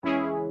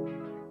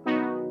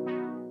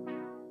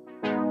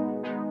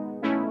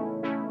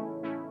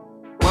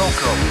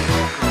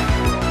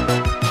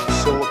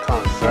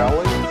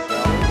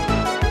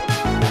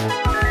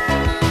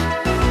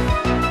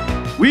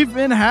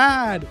been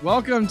had.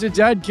 Welcome to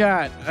Dead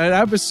Cat, an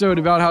episode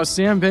about how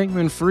Sam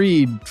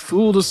Bankman-Fried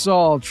fooled us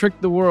all,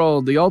 tricked the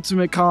world, the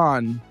ultimate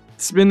con.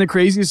 It's been the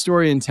craziest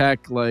story in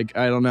tech,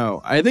 I don't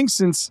know. I think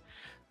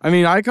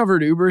I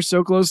covered Uber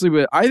so closely,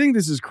 but I think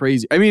this is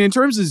crazy. In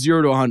terms of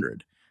 0 to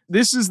 100,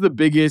 this is the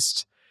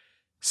biggest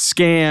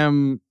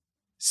scam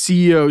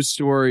CEO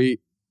story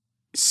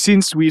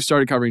since we've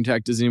started covering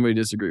tech. Does anybody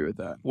disagree with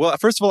that? Well,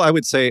 first of all, I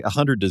would say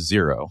 100 to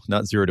 0,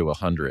 not 0 to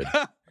 100.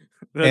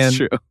 That's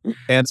true.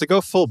 And to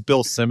go full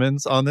Bill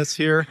Simmons on this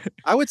here,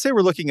 I would say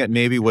we're looking at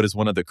maybe what is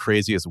one of the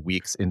craziest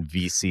weeks in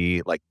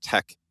VC,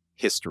 tech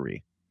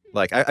history.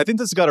 I think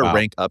this has got to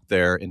rank up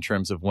there in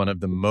terms of one of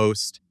the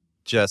most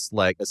just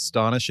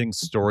astonishing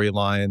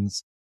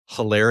storylines,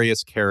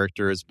 hilarious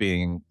characters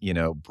being,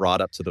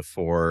 brought up to the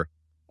fore.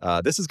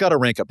 This has got to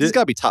rank up. This has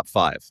got to be top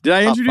 5. Did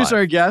I introduce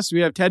our guest? We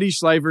have Teddy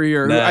Schleifer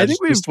here. Nah, I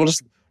think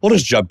we'll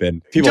just jump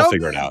in. People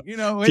figure it out.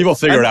 People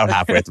figure it out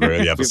halfway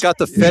through. Yeah, we've got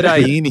the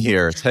Fedayeen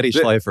here, Teddy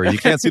Schleifer. You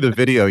can't see the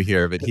video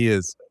here, but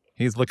he's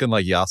looking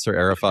like Yasser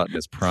Arafat in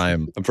his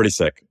prime. I'm pretty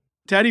sick.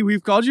 Teddy,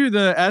 we've called you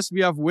the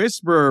SBF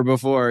whisperer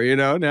before.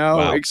 Now.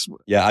 Wow.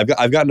 Yeah,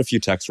 I've gotten a few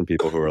texts from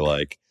people who are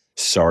like,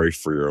 "Sorry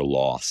for your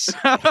loss."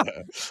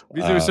 Because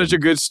it was such a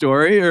good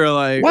story, or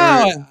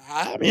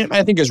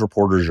I think as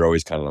reporters, you're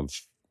always kind of,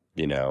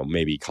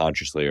 maybe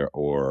consciously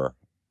or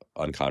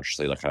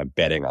unconsciously, kind of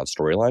betting on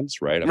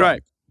storylines, right?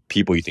 Right.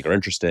 People you think are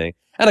interesting.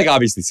 And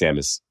obviously Sam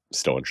is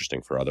still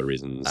interesting for other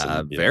reasons.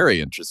 Very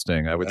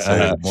interesting. I would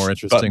say more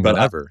interesting than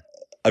ever.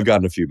 I've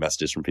gotten a few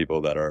messages from people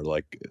that are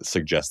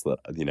suggest that,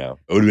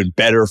 it would have been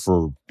better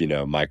for,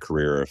 my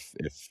career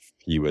if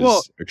he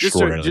was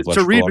extraordinarily just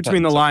to read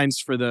between the lines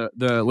for the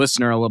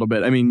listener a little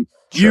bit.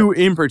 You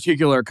in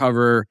particular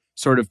cover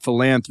sort of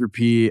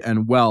philanthropy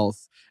and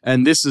wealth.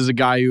 And this is a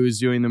guy who is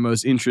doing the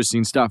most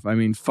interesting stuff.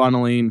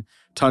 Funneling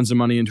tons of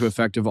money into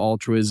effective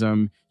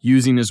altruism,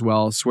 using his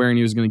wealth, swearing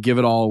he was going to give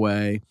it all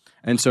away.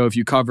 And so if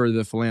you cover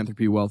the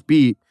philanthropy wealth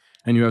beat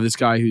and you have this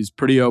guy who's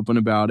pretty open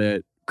about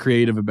it,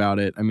 creative about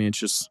it, it's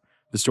just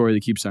the story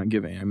that keeps on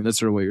giving. That's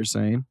sort of what you're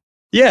saying.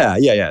 Yeah.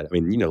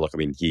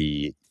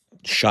 He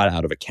shot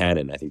out of a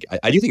cannon.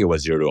 I do think it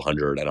was 0 to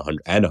 100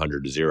 and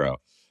 100 to 0.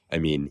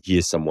 He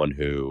is someone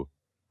who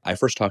I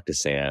first talked to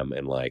Sam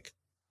in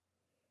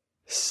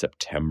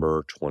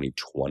September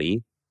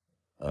 2020.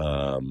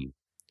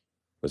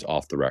 Was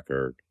off the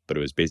record, but it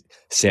was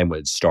Sam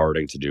was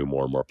starting to do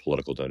more and more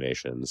political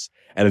donations,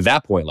 and at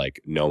that point,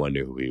 no one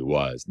knew who he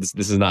was.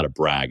 This is not a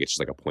brag; it's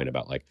just a point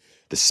about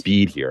the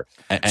speed here.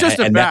 Just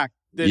a fact.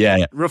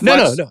 Yeah.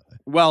 Reflects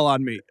well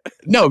on me.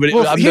 No, but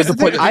here's the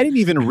point. I didn't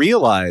even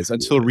realize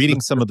until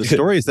reading some of the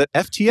stories that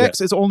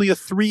FTX is only a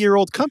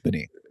 3-year-old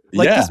company.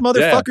 This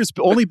motherfucker's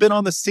only been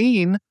on the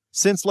scene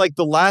since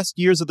the last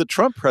years of the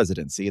Trump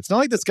presidency. It's not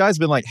like this guy's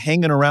been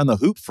hanging around the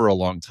hoop for a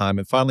long time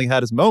and finally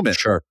had his moment.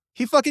 Sure.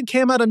 He fucking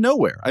came out of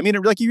nowhere. I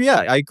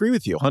agree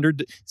with you.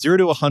 0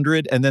 to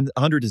 100 and then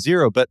 100 to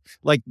 0. But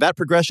that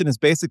progression is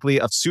basically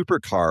a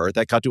supercar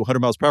that got to 100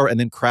 miles per hour and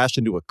then crashed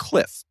into a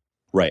cliff.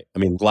 Right.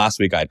 Last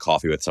week I had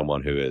coffee with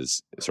someone who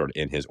is sort of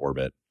in his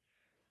orbit.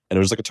 And it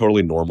was a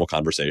totally normal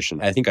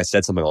conversation. I think I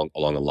said something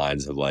along the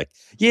lines of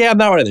I'm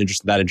not really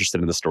that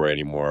interested in the story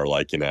anymore.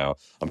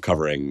 I'm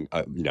covering,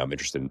 I'm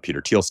interested in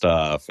Peter Thiel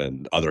stuff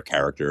and other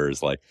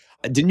characters.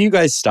 Didn't you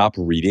guys stop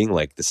reading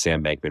the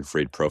Sam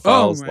Bankman-Fried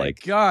profiles? Oh my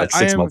God.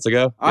 6 months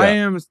ago? I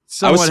am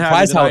somewhat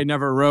happy that I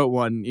never wrote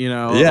one,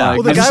 Yeah.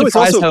 Well, the guy was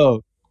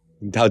also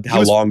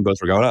how long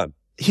those were going on.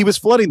 He was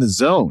flooding the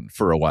zone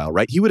for a while,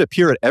 right? He would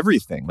appear at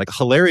everything.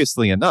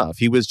 Hilariously enough,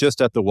 he was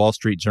just at the Wall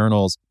Street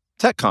Journal's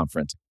tech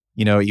conference.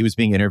 He was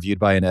being interviewed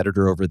by an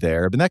editor over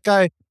there, but that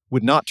guy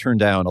would not turn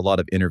down a lot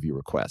of interview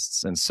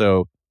requests. And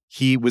so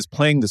he was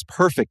playing this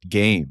perfect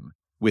game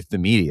with the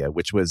media,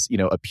 which was,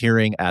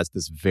 appearing as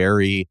this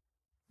very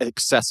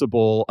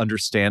accessible,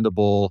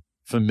 understandable,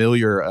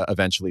 familiar,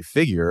 eventually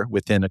figure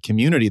within a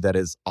community that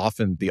is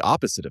often the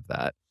opposite of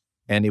that.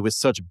 And it was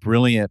such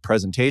brilliant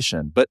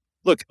presentation. But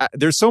look,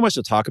 there's so much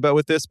to talk about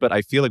with this, but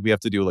I feel like we have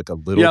to do a little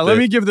bit. Yeah, let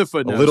me give the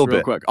footnotes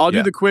real quick. I'll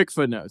do the quick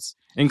footnotes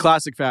in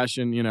classic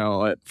fashion,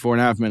 at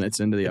 4.5 minutes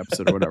into the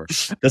episode or whatever.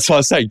 That's what I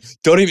was saying.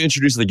 Don't even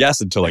introduce the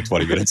guest until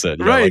 20 minutes in.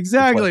 Right,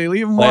 exactly.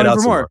 Leave them wanting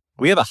for more.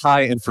 We have a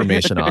high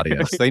information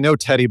audience. They know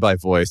Teddy by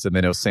voice and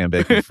they know Sam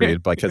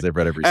Bankman-Fried because they've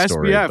read every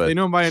story. SBF, they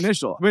know him by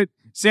initial. But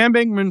Sam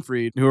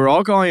Bankman-Fried, who we're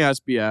all calling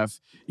SBF,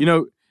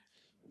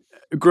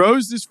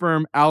 grows this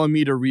firm,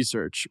 Alameda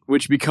Research,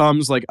 which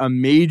becomes a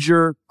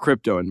major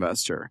crypto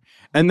investor.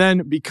 And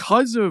then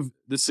because of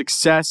the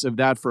success of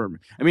that firm,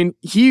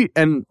 he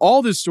and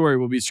all this story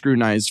will be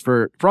scrutinized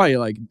for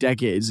probably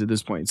decades at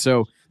this point.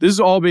 So this is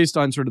all based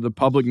on sort of the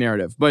public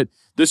narrative. But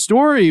the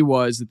story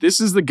was that this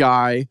is the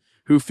guy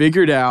who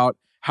figured out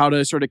how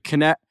to sort of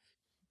connect.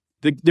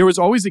 There was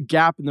always a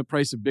gap in the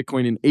price of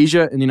Bitcoin in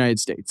Asia and the United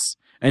States.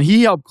 And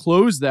he helped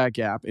close that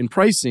gap in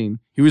pricing.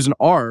 He was an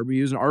ARB.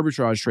 He was an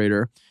arbitrage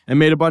trader and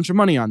made a bunch of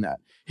money on that.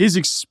 His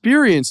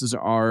experience as an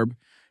ARB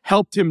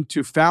helped him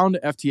to found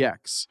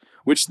FTX,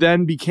 which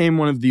then became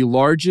one of the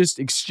largest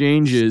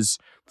exchanges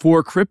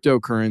for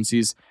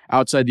cryptocurrencies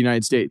outside the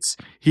United States.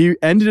 He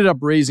ended up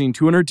raising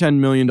 $210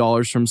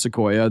 million from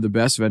Sequoia, the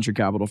best venture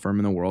capital firm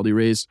in the world. He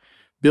raised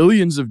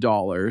billions of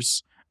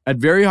dollars at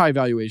very high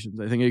valuations.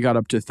 I think it got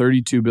up to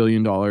 $32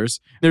 billion.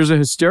 There's a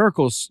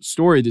hysterical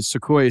story that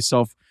Sequoia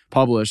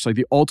self-published, like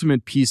the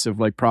ultimate piece of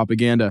like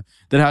propaganda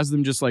that has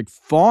them just like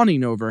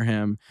fawning over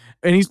him.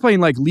 And he's playing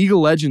like League of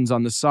Legends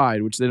on the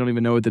side, which they don't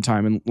even know at the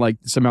time. And like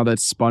somehow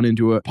that's spun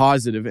into a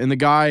positive. And the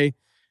guy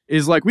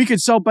is like, we could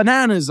sell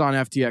bananas on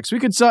FTX. We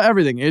could sell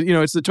everything.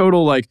 It's the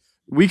total like,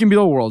 we can be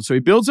the world. So he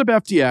builds up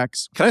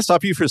FTX. Can I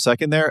stop you for a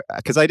second there?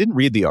 Because I didn't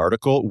read the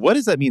article. What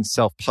does that mean,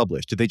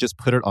 self-published? Did they just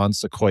put it on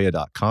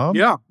Sequoia.com?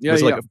 Yeah.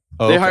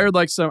 They hired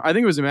like I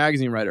think it was a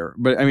magazine writer,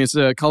 but I mean, it's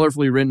a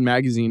colorfully written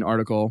magazine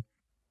article.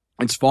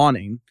 It's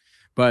fawning,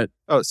 but...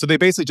 Oh, so they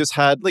basically just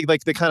had, like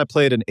they kind of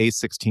played an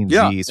A16Z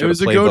yeah, sort it was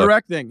of a playbook. go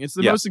direct thing. It's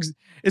the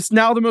it's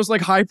now the most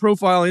like high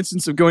profile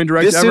instance of going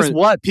direct This ever. is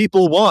what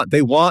people want.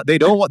 They want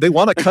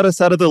to cut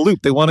us out of the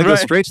loop. They want to go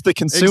straight to the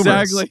consumers.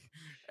 Exactly.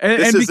 And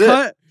because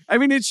it. I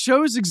mean, it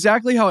shows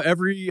exactly how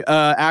every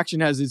action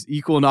has its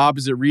equal and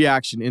opposite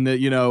reaction in that,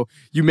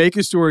 you make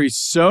a story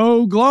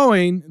so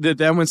glowing that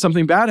then when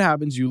something bad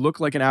happens, you look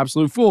like an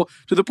absolute fool,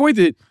 to the point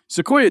that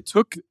Sequoia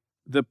took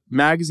the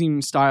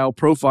magazine style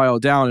profile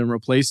down and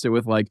replaced it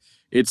with like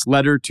its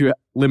letter to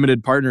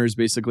limited partners,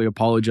 basically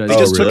apologizing.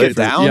 They just took really? it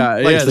down? Yeah,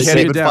 They they can't took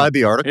even it find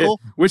the article?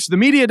 Which the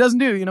media doesn't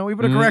do. We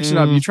put a correction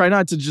up. You try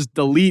not to just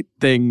delete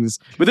things.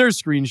 But there's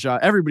a screenshot.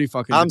 Everybody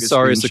fucking I'm took a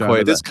sorry, screenshot Sequoia.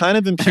 of This that. kind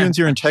of impugns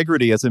your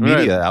integrity as a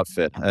media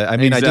outfit. I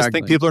mean, I just think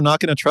Exactly. people are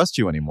not going to trust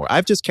you anymore.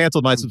 I've just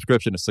canceled my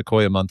subscription to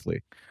Sequoia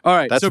Monthly. All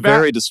right. That's so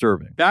very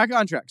disturbing. back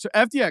on track. So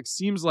FTX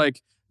seems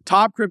like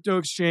top crypto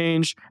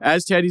exchange,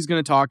 as Teddy's going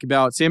to talk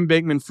about. Sam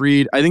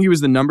Bankman-Fried, I think he was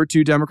the number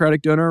 2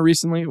 Democratic donor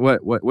recently.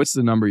 What's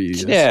the number you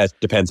use? Yeah, it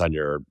depends on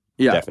your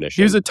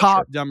definition. He was a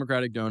top Sure.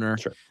 Democratic donor,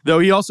 Sure. though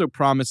he also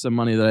promised some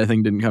money that I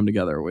think didn't come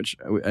together, which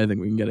I think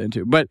we can get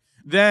into. But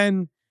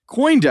then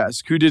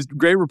CoinDesk, who did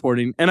great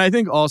reporting, and I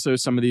think also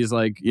some of these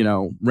like,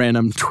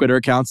 random Twitter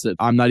accounts that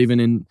I'm not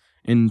even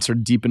in sort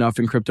of deep enough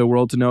in crypto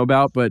world to know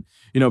about. But,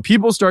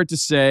 people start to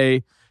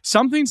say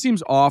something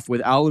seems off with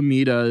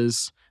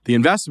Alameda's, the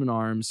investment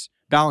arm's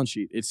balance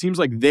sheet. It seems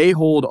like they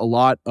hold a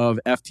lot of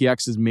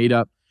FTX's made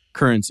up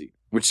currency,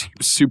 which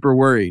seems super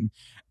worrying.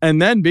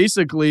 And then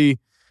basically,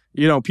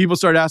 people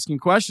start asking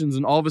questions,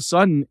 and all of a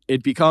sudden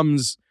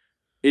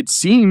it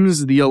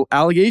seems the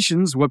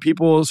allegations, what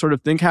people sort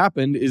of think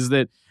happened is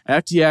that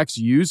FTX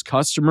used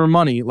customer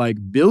money, like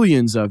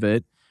billions of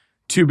it,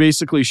 to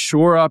basically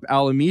shore up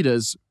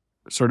Alameda's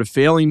sort of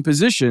failing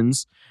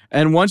positions.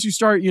 And once you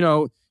start,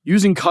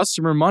 using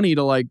customer money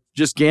to like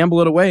just gamble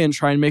it away and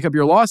try and make up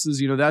your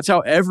losses, that's how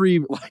every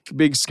like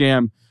big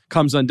scam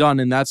comes undone.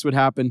 And that's what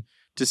happened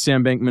to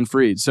Sam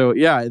Bankman-Fried. So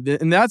yeah,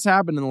 and that's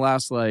happened in the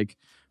last like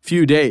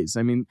few days.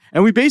 I mean,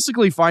 and we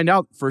basically find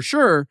out for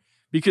sure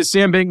because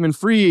Sam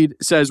Bankman-Fried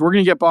says we're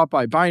going to get bought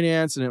by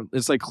Binance, and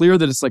it's like clear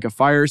that it's like a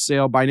fire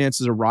sale. Binance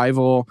is a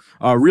rival,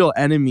 a real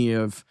enemy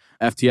of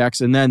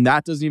FTX, and then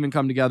that doesn't even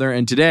come together.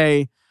 And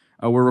today,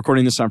 we're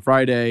recording this on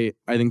Friday,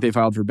 I think they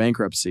filed for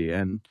bankruptcy,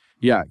 and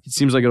yeah, it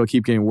seems like it'll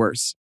keep getting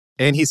worse.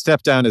 And he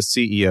stepped down as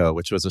CEO,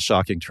 which was a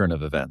shocking turn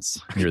of events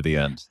near the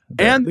end.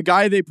 And the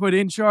guy they put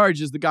in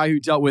charge is the guy who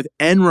dealt with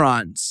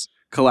Enron's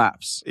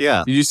collapse.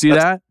 Yeah. Did you see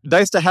that?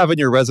 Nice to have in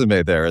your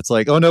resume there. It's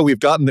like, oh no, we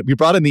brought in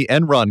the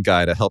Enron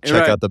guy to help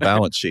check Right. out the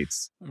balance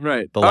sheets.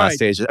 Right. The All last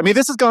right. stage. I mean,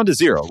 this has gone to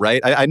zero,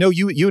 right? I know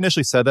you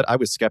initially said that. I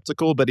was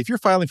skeptical, but if you're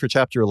filing for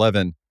Chapter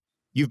 11,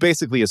 you've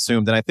basically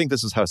assumed, and I think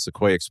this is how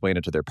Sequoia explained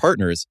it to their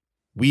partners,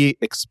 we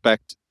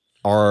expect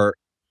our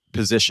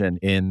position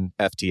in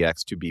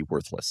FTX to be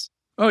worthless.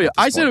 Oh, yeah. at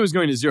this I said point. it was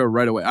going to zero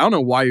right away. I don't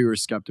know why you were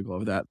skeptical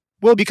of that.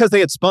 Well, because they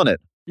had spun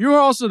it. You were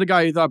also the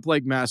guy who thought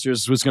Blake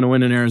Masters was going to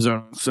win in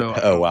Arizona. So,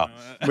 Oh, wow.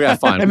 Yeah,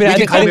 fine. I mean, we I can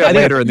think- call I me think- out I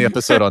think- later in the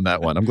episode on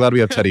that one. I'm glad we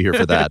have Teddy here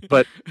for that.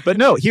 But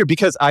no, here,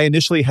 because I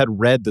initially had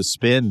read the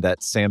spin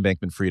that Sam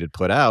Bankman-Fried had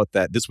put out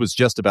that this was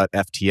just about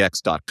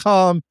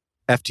FTX.com.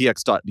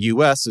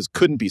 FTX.us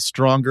couldn't be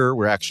stronger.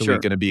 We're actually Sure.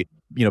 going to be,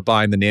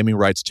 buying the naming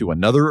rights to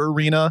another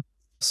arena.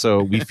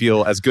 So we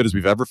feel as good as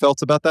we've ever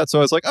felt about that. So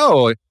I was like,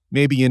 oh,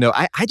 maybe,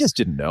 I just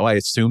didn't know. I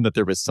assumed that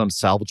there was some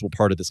salvageable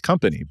part of this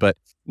company. But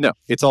no,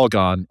 it's all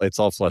gone. It's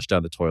all flushed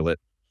down the toilet.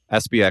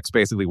 SBX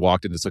basically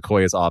walked into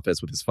Sequoia's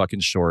office with his fucking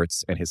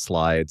shorts and his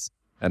slides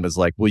and was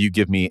like, will you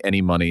give me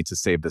any money to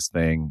save this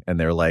thing? And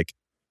they're like,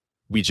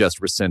 we just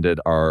rescinded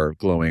our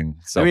glowing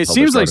I mean, it self-published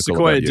seems like article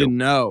Sequoia about you." didn't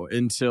know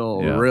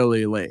until Yeah.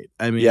 really late.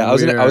 I mean, Yeah, I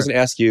was we're- going to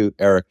ask you,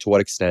 Eric, to what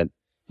extent,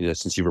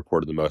 since you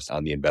reported the most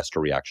on the investor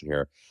reaction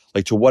here,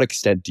 like to what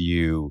extent do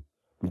you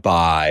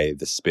buy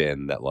the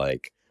spin that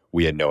like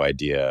we had no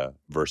idea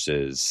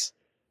versus,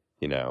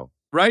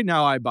 right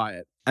now I buy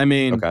it. I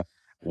mean, Okay.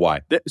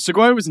 Why?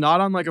 Sequoia was not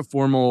on like a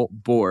formal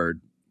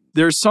board.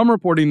 There's some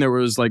reporting there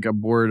was like a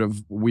board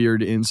of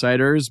weird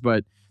insiders,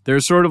 but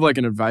there's sort of like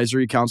an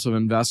advisory council of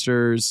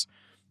investors.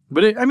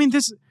 But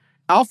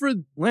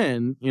Alfred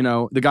Lin,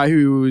 the guy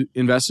who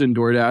invested in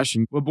DoorDash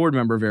and a board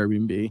member of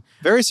Airbnb.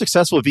 Very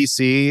successful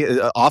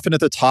VC, often at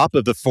the top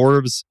of the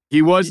Forbes.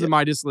 He was the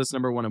Midas list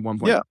number one at one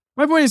point. Yeah.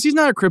 My point is he's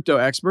not a crypto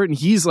expert, and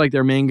he's like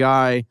their main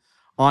guy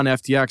on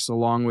FTX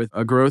along with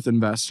a growth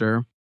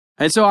investor.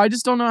 And so I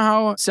just don't know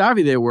how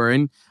savvy they were.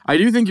 And I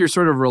do think you're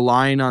sort of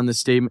relying on the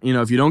statement,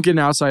 if you don't get an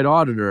outside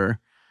auditor,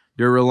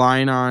 you're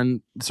relying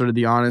on sort of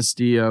the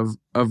honesty of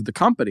the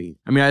company.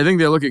 I mean, I think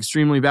they look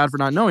extremely bad for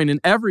not knowing.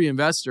 And every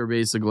investor,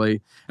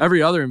 basically,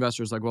 every other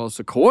investor is like, well,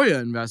 Sequoia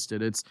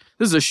invested. This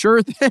is a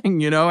sure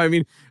thing, I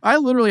mean, I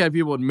literally had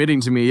people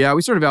admitting to me, yeah,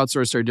 we sort of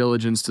outsourced our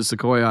diligence to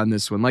Sequoia on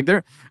this one. Like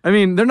they're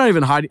not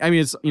even hiding. I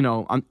mean, it's,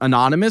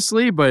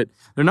 anonymously, but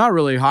they're not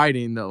really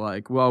hiding that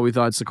like, well, we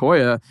thought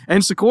Sequoia.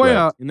 And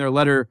Sequoia, right, in their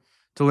letter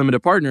to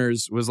limited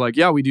partners was like,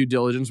 yeah, we do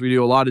diligence. We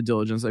do a lot of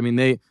diligence. I mean,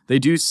 they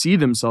do see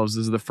themselves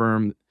as the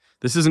firm.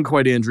 This isn't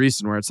quite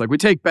Andreessen, where it's like, we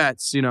take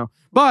bets,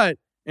 but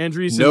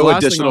Andreessen... No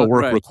additional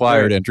work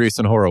required, right.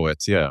 Andreessen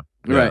Horowitz, yeah.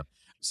 Right.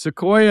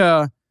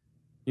 Sequoia,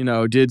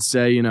 did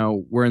say,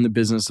 we're in the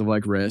business of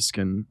like risk,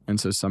 and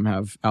so some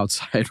have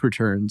outside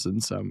returns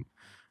and some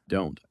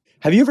don't.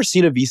 Have you ever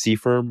seen a VC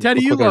firm?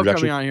 Teddy, you love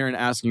coming on here and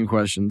asking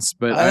questions,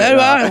 but...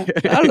 I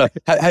don't know.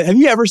 Have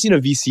you ever seen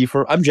a VC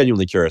firm? I'm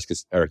genuinely curious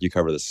because, Eric, you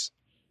cover this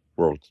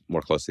world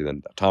more closely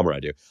than Tom or I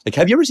do. Like,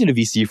 have you ever seen a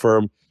VC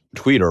firm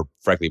tweet or,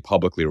 frankly,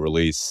 publicly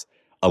release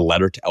a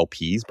letter to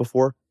LPs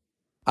before?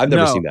 I've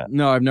never seen that.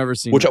 No, I've never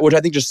seen which that. Which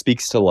I think just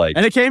speaks to like...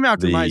 And it came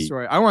after my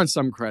story. I want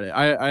some credit.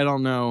 I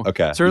don't know.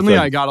 Okay. Certainly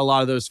I got a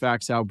lot of those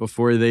facts out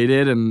before they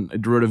did, and I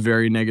wrote a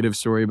very negative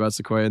story about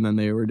Sequoia, and then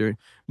they were doing...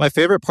 My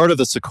favorite part of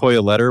the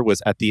Sequoia letter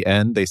was at the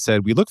end, they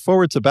said, we look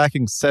forward to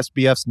backing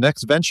SBF's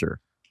next venture.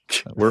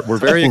 We're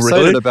very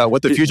excited about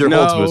what the future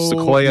holds with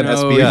Sequoia and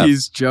SBF.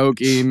 He's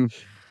joking.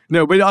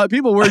 No, but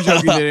people were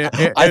joking.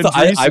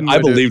 I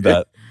believe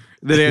that.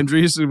 That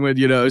Andreessen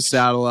would,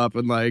 saddle up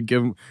and like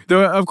give him.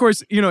 Though, of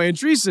course,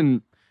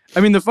 Andreessen. I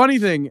mean, the funny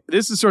thing.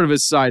 This is sort of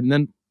his side, and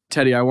then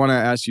Teddy, I want to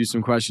ask you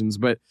some questions.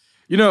 But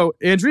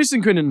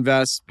Andreessen couldn't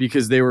invest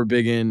because they were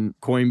big in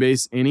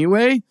Coinbase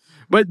anyway.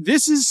 But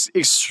this is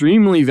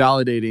extremely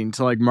validating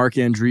to like Mark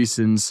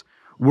Andreessen's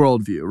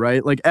worldview,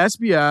 right? Like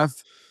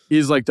SBF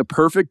is like the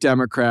perfect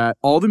Democrat.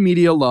 All the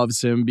media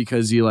loves him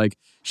because he like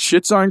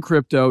shits on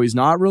crypto. He's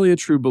not really a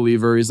true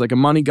believer. He's like a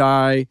money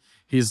guy.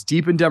 He's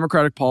deep in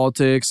democratic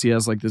politics. He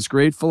has like this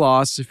great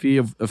philosophy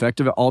of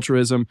effective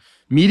altruism.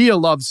 Media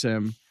loves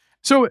him.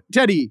 So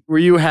Teddy,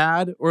 you're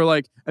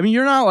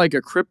not like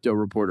a crypto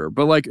reporter,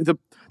 but like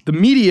the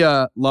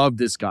media loved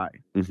this guy.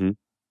 Mm-hmm.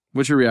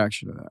 What's your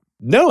reaction to that?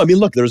 No, I mean,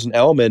 look, there's an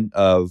element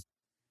of,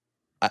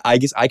 I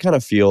guess I kind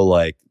of feel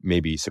like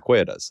maybe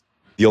Sequoia does.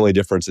 The only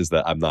difference is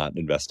that I'm not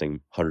investing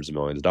hundreds of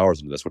millions of dollars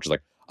into this, which is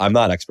like, I'm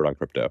not expert on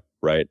crypto,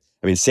 right?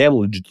 I mean, Sam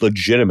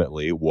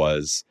legitimately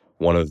was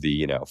one of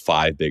the,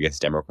 5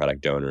 biggest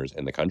Democratic donors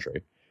in the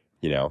country.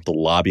 The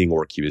lobbying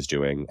work he was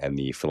doing and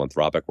the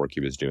philanthropic work he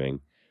was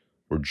doing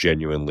were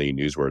genuinely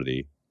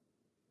newsworthy.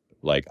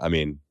 Like, I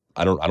mean,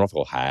 I don't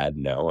feel had,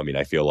 no. I mean,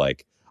 I feel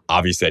like,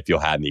 obviously I feel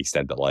had in the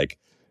extent that like,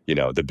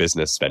 the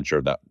business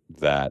venture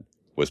that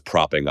was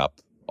propping up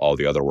all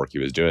the other work he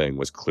was doing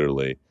was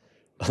clearly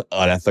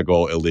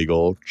unethical,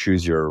 illegal,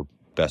 choose your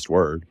best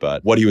word.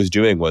 But what he was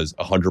doing was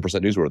 100%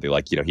 newsworthy.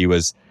 Like, he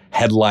was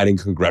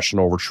headlining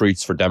congressional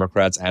retreats for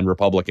Democrats and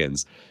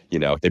Republicans.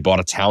 They bought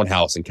a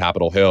townhouse in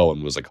Capitol Hill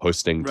and was like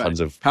hosting tons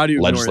of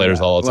legislators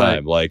all the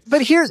time. Like,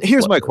 but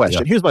here's my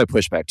question. Yeah. Here's my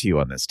pushback to you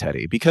on this,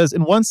 Teddy, because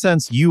in one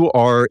sense, you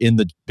are in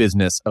the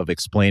business of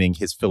explaining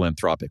his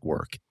philanthropic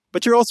work,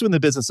 but you're also in the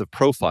business of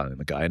profiling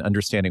the guy and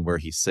understanding where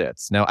he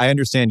sits. Now, I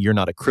understand you're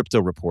not a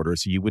crypto reporter,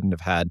 so you wouldn't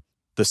have had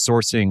the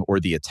sourcing or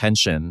the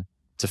attention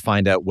to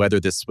find out whether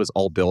this was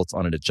all built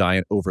on a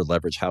giant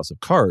over-leveraged house of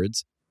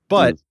cards.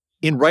 But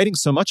in writing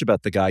so much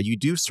about the guy, you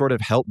do sort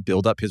of help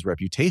build up his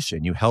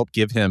reputation. You help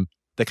give him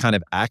the kind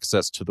of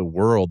access to the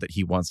world that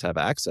he wants to have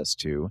access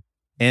to.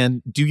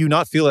 And do you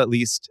not feel at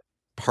least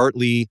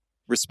partly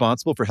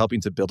responsible for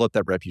helping to build up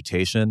that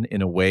reputation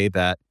in a way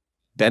that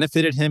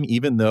benefited him,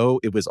 even though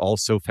it was all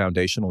so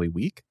foundationally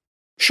weak?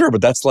 Sure,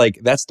 but that's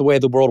the way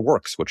the world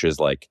works, which is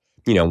like,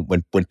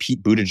 when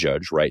Pete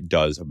Buttigieg, right,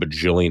 does a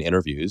bajillion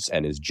interviews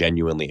and is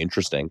genuinely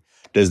interesting,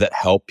 does that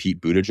help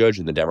Pete Buttigieg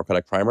in the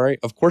Democratic primary?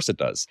 Of course it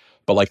does.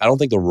 But like, I don't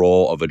think the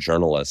role of a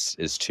journalist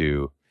is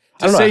to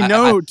say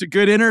no to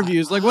good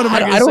interviews. Like, what am I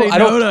going to say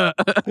no to?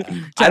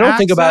 I don't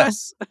think about.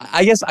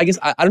 I guess I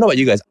don't know about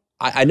you guys.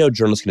 I know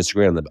journalists can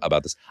disagree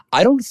about this.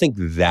 I don't think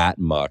that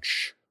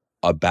much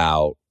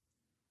about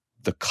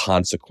the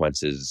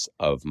consequences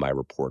of my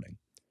reporting.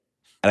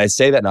 And I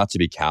say that not to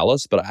be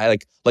callous, but I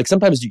like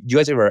sometimes, do you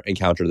guys ever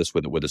encounter this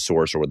with a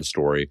source or with a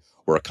story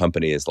where a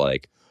company is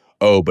like,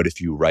 oh, but if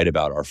you write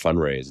about our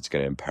fundraise, it's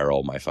going to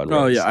imperil my fundraise.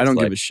 Oh yeah, I don't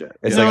give a shit.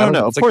 It's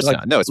no, of course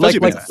not. No, especially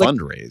with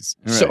fundraise.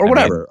 So, or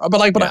whatever.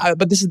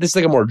 But this is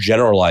like a more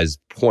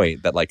generalized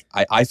point that like,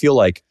 I feel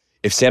like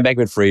if Sam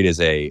Bankman-Fried is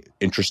a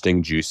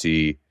interesting,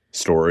 juicy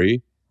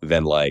story,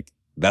 then like,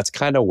 that's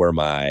kind of where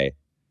my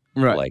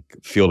Right. like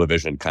field of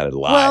vision kind of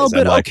lies. Well, but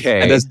and like,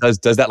 okay. and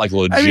does that like I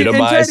mean, and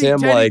legitimize him?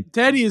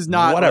 Teddy is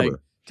not whatever. like,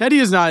 Teddy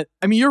is not.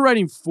 I mean, you're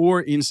writing for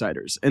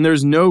insiders, and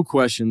there's no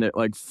question that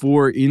like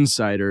for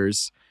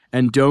insiders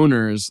and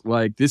donors,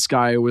 like this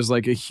guy was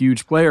like a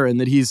huge player, and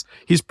that he's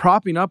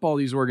propping up all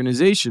these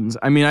organizations.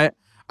 I mean,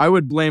 I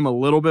would blame a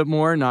little bit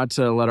more, not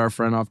to let our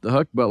friend off the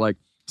hook, but like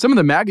some of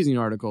the magazine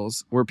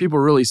articles where people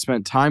really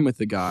spent time with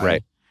the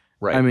guy.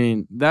 Right. I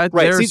mean, that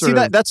Right. they're See,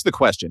 that's the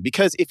question.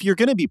 Because if you're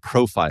going to be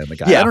profiling the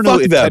guy, Yeah, I don't know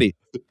fuck if them. Teddy.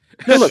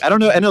 No, look, I don't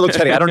know. And look,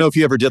 Teddy, I don't know if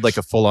you ever did like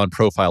a full-on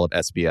profile of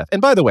SBF. And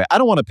by the way, I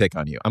don't want to pick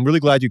on you. I'm really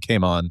glad you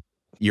came on.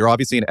 You're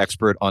obviously an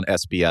expert on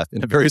SBF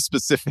in a very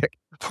specific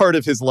part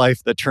of his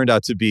life that turned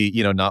out to be,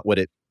 not what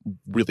it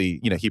really,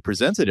 he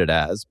presented it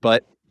as.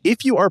 But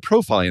if you are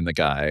profiling the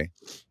guy,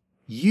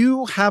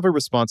 you have a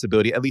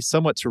responsibility, at least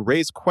somewhat, to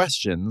raise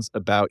questions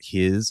about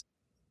his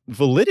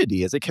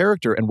validity as a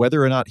character and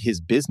whether or not his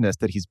business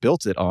that he's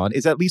built it on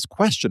is at least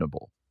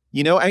questionable.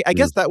 I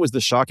guess that was the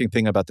shocking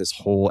thing about this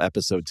whole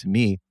episode to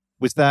me,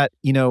 was that,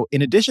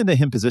 in addition to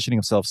him positioning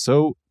himself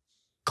so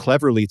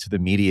cleverly to the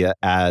media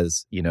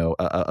as,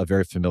 a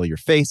very familiar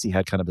face, he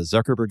had kind of a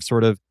Zuckerberg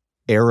sort of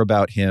air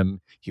about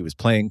him. He was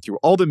playing through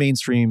all the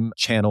mainstream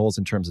channels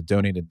in terms of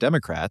donating to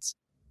Democrats.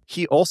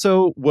 He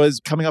also was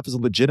coming up as a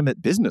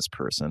legitimate business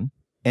person.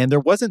 And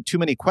there wasn't too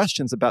many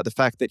questions about the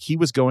fact that he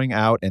was going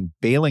out and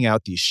bailing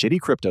out these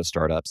shitty crypto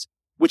startups,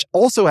 which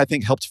also, I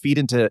think, helped feed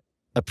into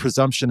a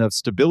presumption of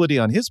stability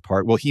on his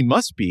part. Well, he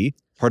must be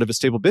part of a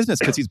stable business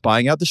because he's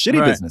buying out the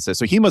shitty businesses.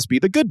 So he must be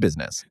the good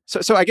business.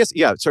 So I guess,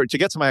 so to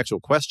get to my actual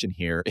question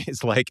here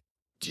is like,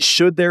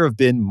 should there have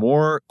been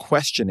more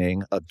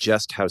questioning of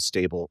just how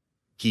stable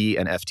he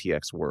and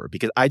FTX were?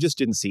 Because I just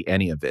didn't see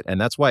any of it.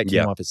 And that's why it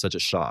came off as such a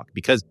shock.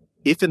 Because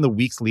if in the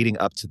weeks leading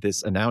up to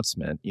this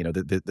announcement,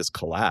 this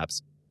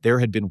collapse, there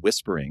had been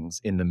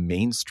whisperings in the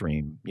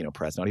mainstream,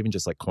 press, not even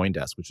just like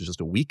CoinDesk, which was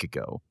just a week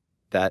ago,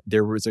 that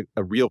there was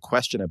a real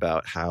question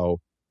about how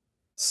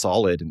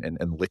solid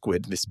and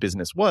liquid this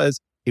business was,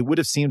 it would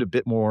have seemed a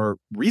bit more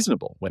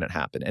reasonable when it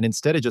happened. And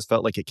instead, it just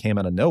felt like it came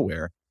out of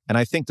nowhere. And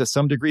I think to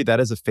some degree, that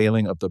is a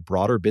failing of the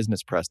broader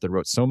business press that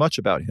wrote so much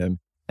about him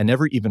and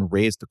never even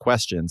raised the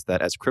questions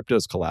that as crypto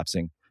is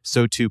collapsing,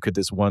 so too could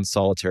this one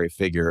solitary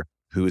figure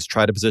who has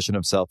tried to position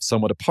himself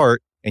somewhat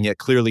apart and yet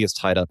clearly is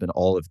tied up in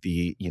all of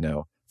the,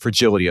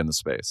 fragility in the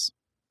space.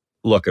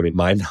 Look, I mean,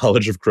 my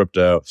knowledge of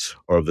crypto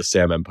or of the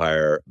Sam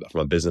Empire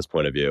from a business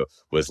point of view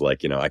was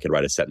like, I could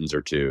write a sentence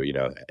or two,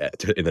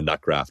 in the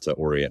nut graph to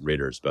orient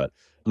readers, but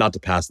not to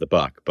pass the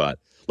buck. But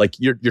like,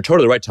 you're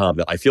totally right, Tom,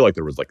 that I feel like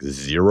there was like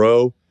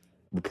zero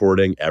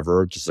reporting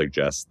ever to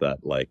suggest that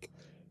like,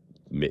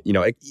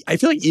 I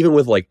feel like even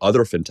with like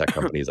other fintech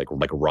companies like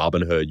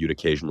Robinhood, you'd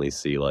occasionally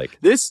see like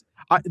this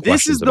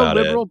is the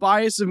liberal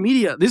bias of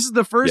media. This is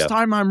the first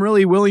time I'm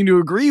really willing to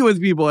agree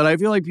with people. And I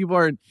feel like people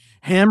aren't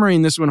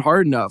hammering this one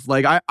hard enough.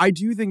 Like, I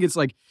do think it's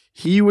like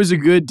he was a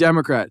good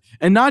Democrat.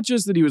 And not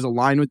just that he was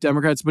aligned with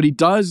Democrats, but he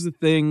does the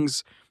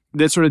things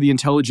that sort of the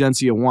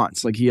intelligentsia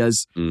wants. Like he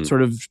has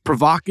sort of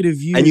provocative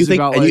views and you think,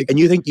 about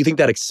you think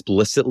that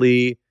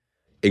explicitly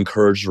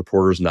encouraged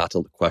reporters not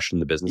to question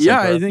the business?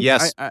 I think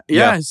yes.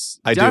 Yes,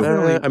 I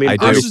definitely. Do. I mean,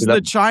 versus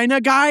the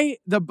China guy,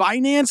 the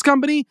Binance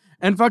company,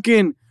 and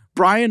fucking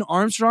Brian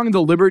Armstrong,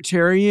 the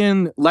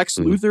libertarian Lex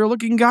Luthor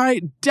looking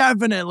guy.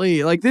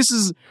 Definitely. Like this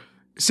is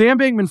Sam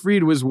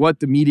Bankman-Fried was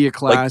what the media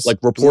class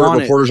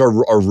reporters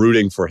are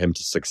rooting for him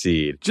to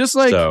succeed. Just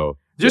like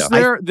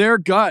their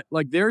gut,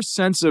 like their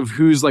sense of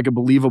who's like a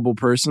believable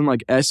person,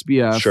 like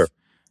SBF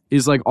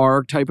is like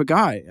our type of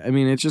guy. I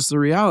mean, it's just the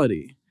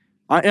reality.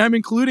 I'm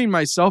including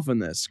myself in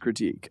this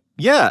critique.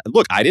 Yeah,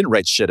 look, I didn't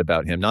write shit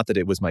about him. Not that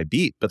it was my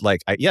beat, but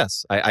like,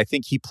 I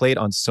think he played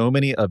on so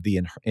many of the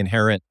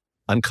inherent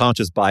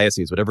unconscious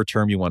biases, whatever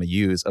term you want to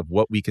use, of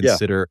what we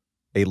consider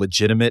a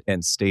legitimate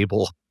and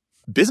stable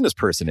business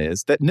person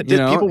is, that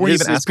people weren't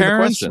even asking the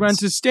questions. His parents went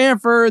to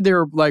Stanford. They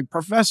were like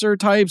professor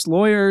types,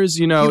 lawyers,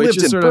 He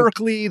lived in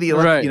Berkeley,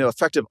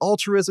 effective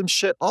altruism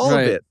shit, all of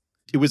it.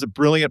 It was a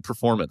brilliant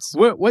performance.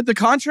 What the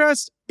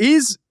contrast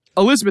is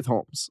Elizabeth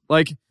Holmes.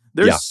 Like,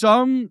 there's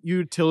some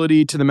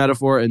utility to the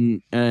metaphor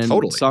and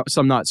totally.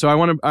 some not. So I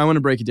want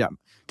to break it down.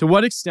 To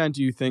what extent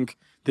do you think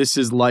this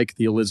is like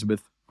the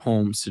Elizabeth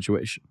Holmes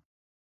situation?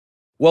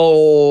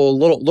 Well,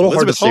 little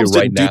hard to say Holmes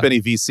right didn't now. dupe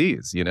any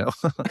VCs,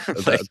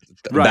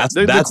 That's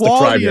the the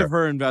quality crime here. of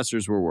her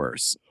investors were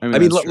worse.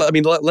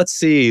 Let's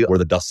see where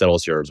the dust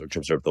settles here in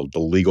terms of the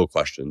legal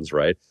questions,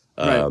 right?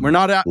 We're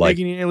not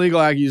making any illegal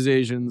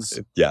accusations.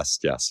 Yes.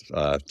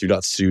 Do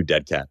not sue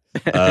Dead Cat.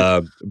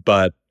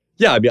 But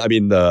yeah, I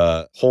mean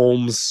the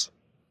Holmes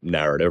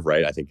narrative,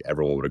 right? I think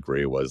everyone would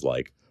agree was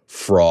like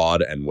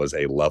fraud and was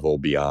a level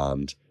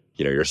beyond,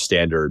 your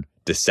standard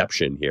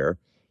deception here.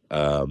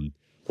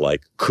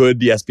 Like,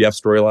 could the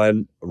SBF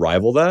storyline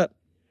rival that?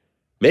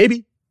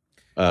 Maybe.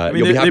 I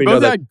mean, they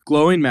both had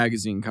glowing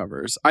magazine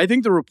covers. I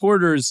think the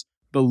reporters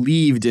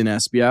believed in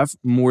SBF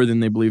more than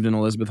they believed in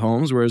Elizabeth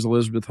Holmes, whereas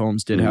Elizabeth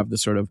Holmes did have the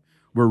sort of,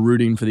 we're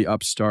rooting for the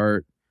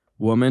upstart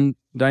woman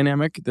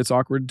dynamic that's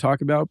awkward to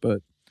talk about,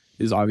 but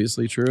is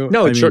obviously true.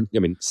 No, sure. I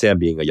mean, Sam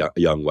being a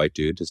young white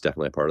dude is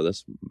definitely a part of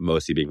this,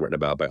 mostly being written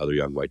about by other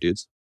young white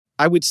dudes.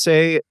 I would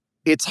say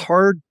it's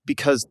hard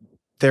because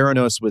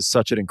Theranos was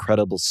such an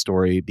incredible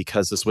story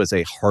because this was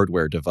a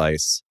hardware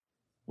device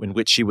in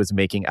which she was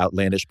making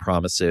outlandish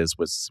promises,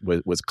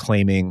 was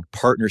claiming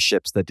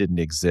partnerships that didn't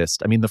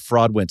exist. I mean, the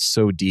fraud went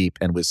so deep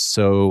and was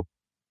so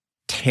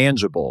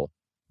tangible,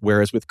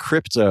 whereas with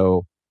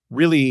crypto,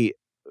 really,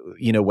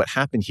 what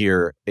happened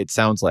here, it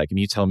sounds like, and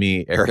you tell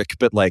me, Eric,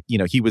 but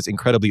he was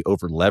incredibly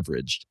over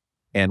leveraged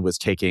and was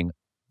taking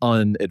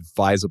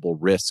unadvisable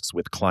risks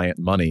with client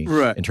money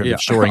in terms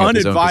of shoring up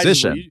his own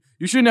position.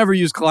 You should never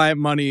use client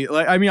money.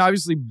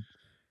 Obviously,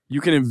 you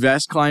can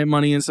invest client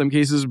money in some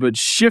cases, but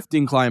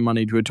shifting client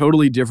money to a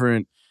totally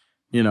different,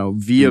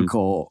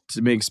 vehicle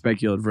to make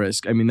speculative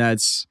risk. I mean,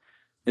 it's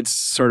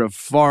sort of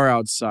far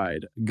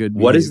outside good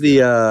behavior. What is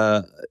the,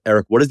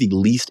 Eric, what is the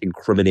least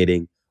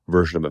incriminating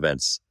version of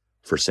events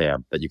for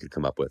Sam that you could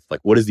come up with?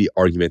 Like, what is the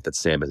argument that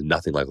Sam is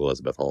nothing like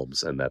Elizabeth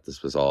Holmes and that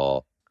this was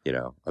all,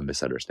 a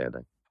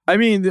misunderstanding? I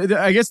mean,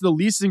 I guess the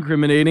least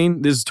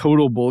incriminating, this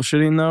total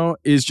bullshitting though,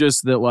 is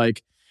just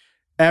that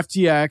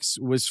FTX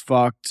was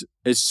fucked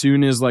as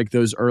soon as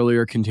those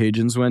earlier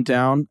contagions went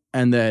down,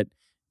 and that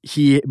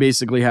he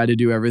basically had to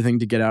do everything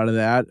to get out of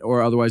that,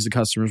 or otherwise the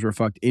customers were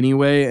fucked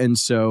anyway. And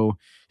so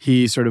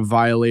he sort of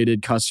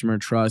violated customer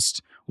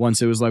trust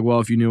once it was well,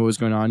 if you knew what was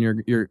going on,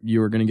 you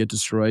were going to get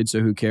destroyed, so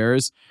who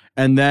cares?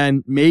 And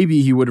then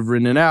maybe he would have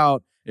written it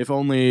out if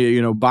only,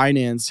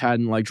 Binance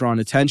hadn't drawn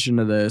attention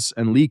to this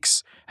and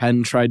leaks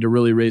hadn't tried to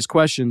really raise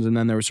questions, and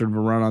then there was sort of a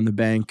run on the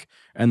bank,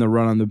 and the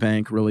run on the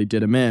bank really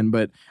did him in.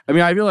 But I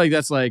mean, I feel like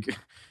that's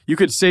you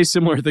could say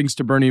similar things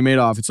to Bernie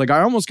Madoff. It's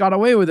I almost got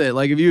away with it.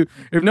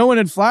 If no one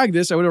had flagged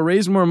this, I would have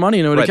raised more money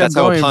and it would have kept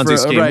going. That's how a Ponzi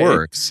scheme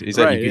works.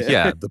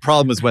 The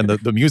problem is when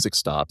the music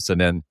stops and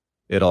then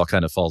it all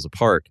kind of falls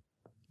apart.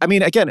 I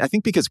mean, again, I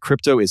think because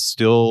crypto is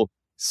still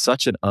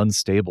such an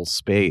unstable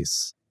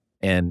space,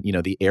 and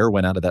the air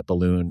went out of that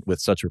balloon with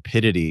such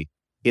rapidity,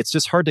 it's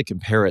just hard to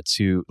compare it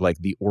to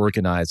the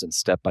organized and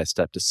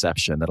step-by-step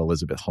deception that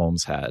Elizabeth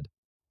Holmes had,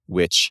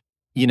 which,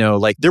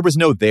 there was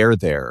no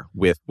there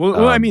with.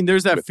 Well, I mean,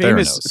 there's that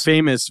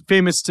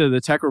famous to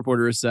the tech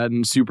reporter said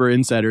and super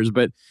insiders,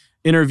 but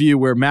interview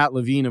where Matt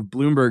Levine of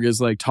Bloomberg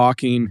is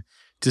talking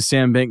to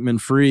Sam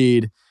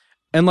Bankman-Fried,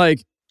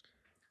 and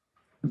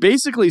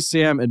basically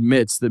Sam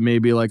admits that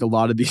maybe a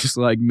lot of these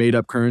made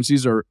up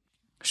currencies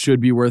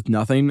should be worth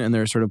nothing, and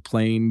they're sort of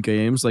playing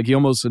games. He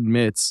almost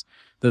admits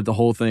that the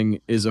whole thing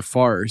is a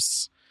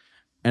farce,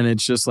 and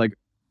it's just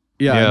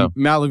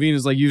Matt Levine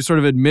is you sort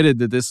of admitted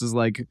that this is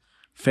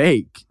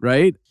fake,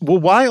 right? Well,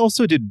 why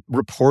also did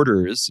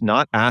reporters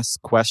not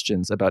ask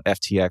questions about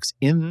FTX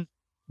in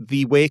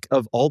the wake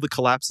of all the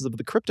collapses of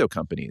the crypto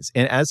companies?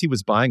 And as he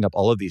was buying up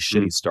all of these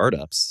shitty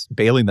startups,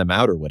 bailing them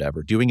out or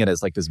whatever, doing it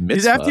as this mitzvah.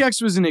 His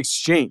FTX was an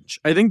exchange.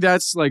 I think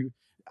that's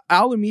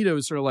Alameda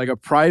is sort of a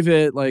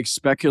private,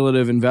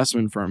 speculative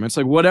investment firm. It's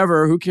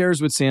whatever, who cares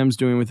what Sam's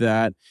doing with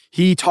that?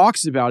 He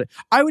talks about it.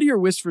 I would hear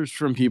whispers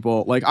from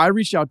people. I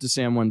reached out to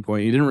Sam one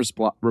point. He didn't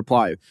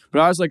reply. But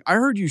I was I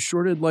heard you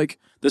shorted,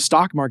 the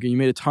stock market. You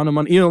made a ton of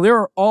money. There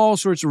are all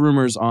sorts of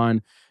rumors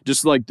on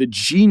just, the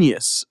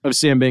genius of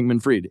Sam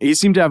Bankman-Fried. He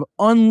seemed to have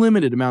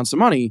unlimited amounts of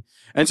money.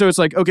 And so it's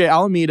okay,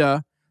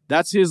 Alameda,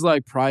 that's his,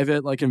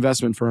 private,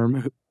 investment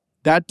firm.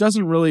 That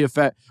doesn't really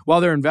affect,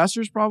 while they're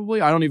investors probably,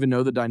 I don't even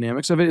know the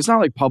dynamics of it. It's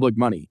not public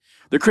money.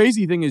 The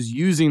crazy thing is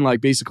using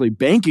basically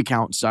bank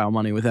account style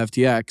money with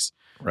FTX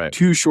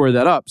to shore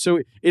that up. So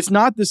it's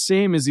not the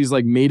same as these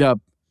made up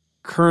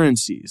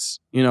currencies,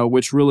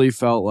 which really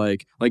felt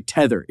like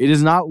Tether. It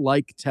is not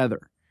like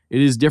Tether.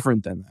 It is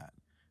different than that.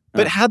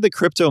 But had the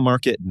crypto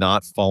market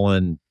not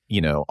fallen,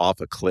 off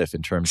a cliff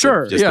in terms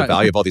of just the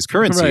value of all these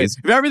currencies. Right.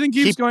 If everything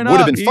keeps going up, would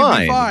have been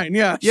fine.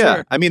 Yeah, yeah.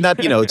 Sure. I mean, that,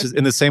 just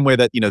in the same way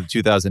that, the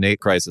 2008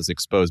 crisis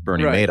exposed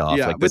Bernie Madoff.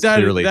 Yeah, but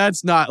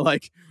that's not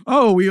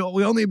we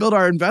only build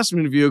our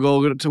investment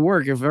vehicle to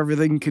work if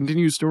everything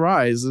continues to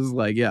rise. It's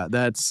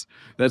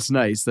that's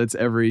nice. That's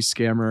every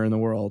scammer in the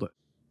world.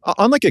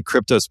 On a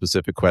crypto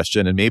specific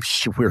question, and maybe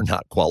we're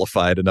not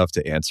qualified enough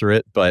to answer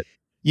it, but,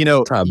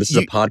 Tom, this is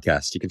a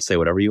podcast. You can say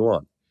whatever you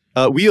want.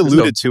 We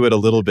alluded to it a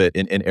little bit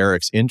in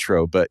Eric's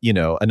intro, but,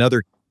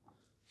 another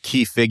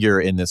key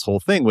figure in this whole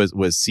thing was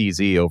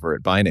CZ over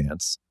at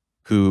Binance,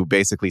 who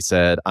basically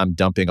said, I'm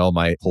dumping all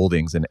my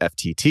holdings in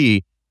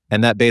FTT.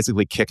 And that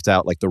basically kicked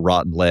out the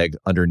rotten leg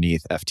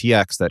underneath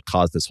FTX that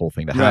caused this whole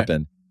thing to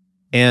happen.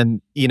 Right.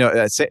 And,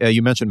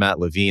 you mentioned Matt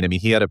Levine. I mean,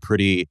 he had a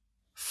pretty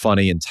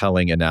funny and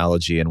telling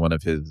analogy in one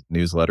of his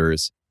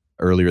newsletters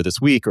earlier this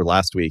week or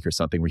last week or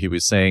something, where he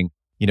was saying,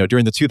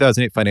 during the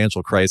 2008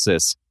 financial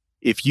crisis,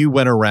 if you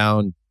went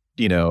around,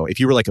 if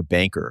you were a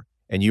banker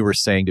and you were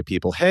saying to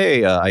people,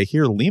 hey, I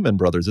hear Lehman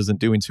Brothers isn't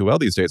doing too well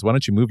these days. Why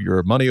don't you move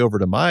your money over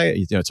to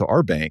to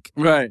our bank?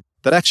 Right.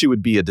 That actually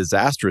would be a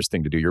disastrous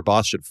thing to do. Your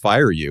boss should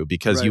fire you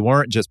because you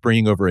aren't just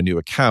bringing over a new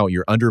account.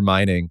 You're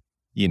undermining,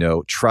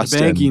 trust the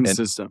banking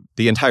system,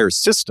 the entire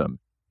system.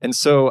 And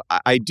so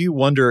I do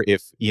wonder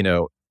if,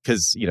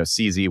 because,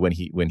 CZ,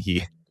 when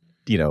he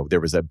there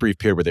was a brief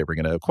period where they were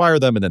going to acquire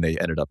them and then they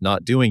ended up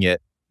not doing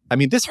it. I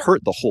mean, this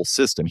hurt the whole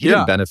system. He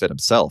didn't benefit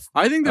himself.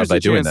 I think there's by a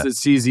doing chance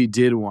that CZ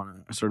did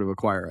want to sort of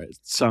acquire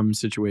some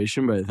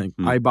situation, but I think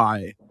I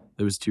buy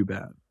it was too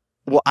bad.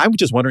 Well, I'm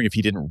just wondering if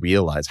he didn't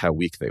realize how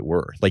weak they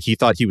were. Like, he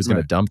thought he was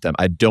going to dump them.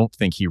 I don't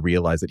think he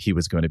realized that he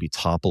was going to be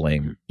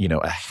toppling,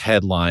 a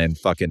headline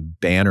fucking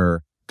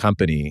banner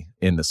company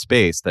in the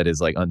space that is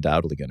like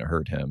undoubtedly going to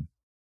hurt him.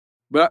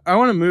 But I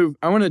want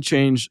to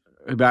change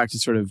back to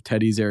sort of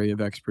Teddy's area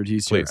of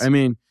expertise here. Please. I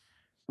mean,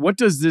 what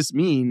does this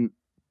mean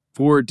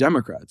for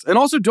Democrats? And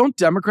also, don't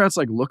Democrats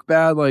like look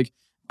bad? Like,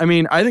 I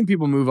mean, I think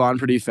people move on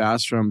pretty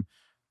fast from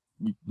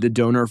the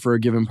donor for a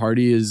given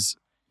party is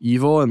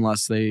evil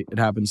unless it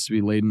happens to be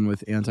laden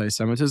with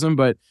anti-Semitism.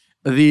 But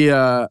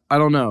I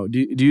don't know. Do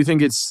you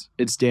think it's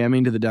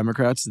damning to the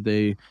Democrats that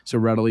they so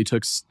readily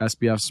took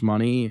SBF's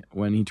money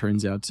when he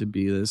turns out to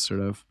be this sort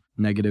of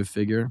negative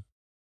figure?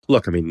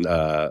 Look, I mean,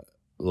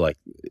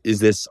 is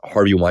this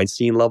Harvey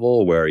Weinstein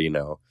level where,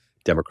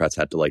 Democrats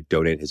had to like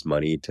donate his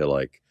money to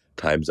like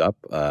Time's Up?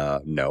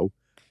 No.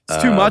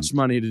 It's too much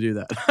money to do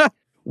that.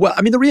 Well,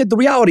 I mean, the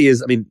reality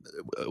is, I mean,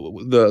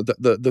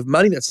 the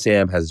money that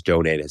Sam has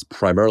donated has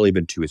primarily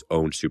been to his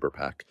own super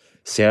PAC.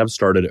 Sam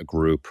started a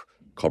group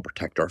called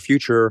Protect Our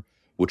Future,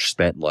 which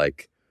spent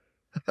like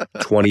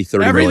 $20-30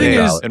 million. Everything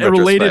is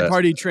related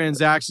party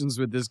transactions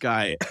with this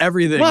guy.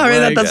 Everything. Well,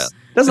 I mean, that's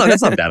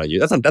not that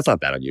unusual. That's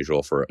not that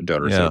unusual for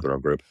donors to have their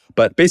own group.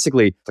 But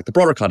basically, like the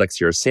broader context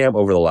here, Sam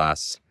over the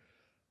last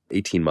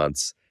 18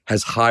 months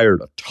has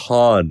hired a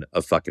ton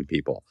of fucking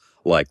people.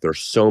 Like, there's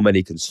so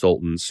many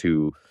consultants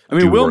who. I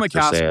mean, Will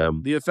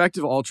McCaskill, the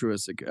effective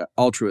altruist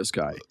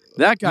guy.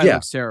 That guy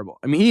looks terrible.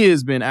 I mean, he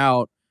has been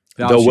out.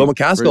 Though Will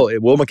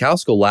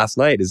McCaskill last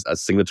night is a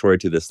signatory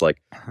to this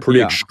like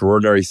pretty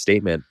extraordinary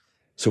statement.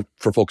 So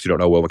for folks who don't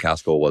know, Will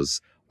McCaskill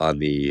was on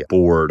the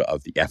board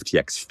of the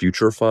FTX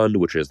Future Fund,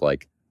 which is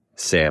like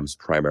Sam's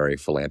primary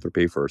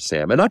philanthropy for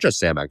Sam. And not just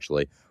Sam,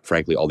 actually.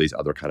 Frankly, all these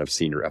other kind of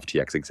senior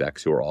FTX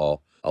execs who are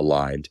all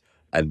aligned.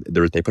 And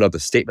they put out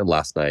this statement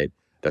last night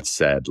that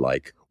said,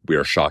 like, we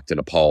are shocked and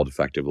appalled,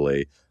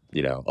 effectively,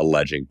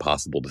 alleging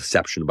possible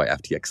deception by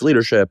FTX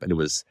leadership. And it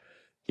was,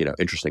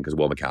 interesting because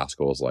Will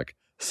McCaskill is like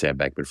Sam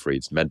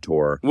Bankman-Fried's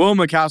mentor. Will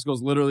McCaskill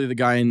is literally the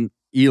guy in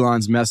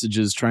Elon's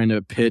messages trying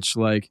to pitch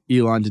like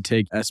Elon to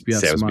take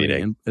SBF's Sam's money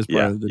meeting. as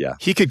part of the.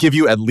 He could give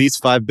you at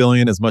least $5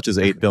 billion, as much as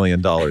 $8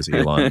 billion,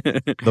 Elon.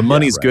 The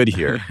money's good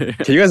here.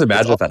 Can you guys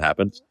imagine if that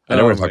happened? I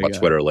know we're going to talk about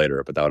Twitter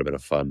later, but that would have been a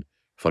fun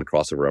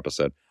crossover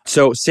episode.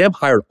 So Sam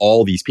hired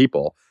all these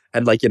people,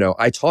 and like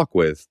I talk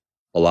with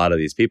a lot of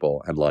these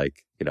people, and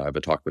like I've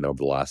been talking with them over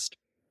the last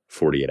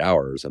 48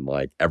 hours, and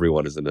like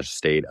everyone is in a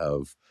state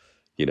of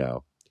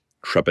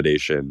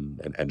trepidation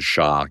and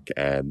shock,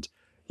 and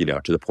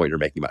to the point you're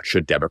making about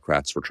should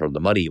Democrats return the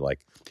money,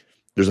 like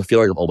there's a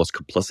feeling of almost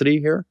complicity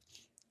here.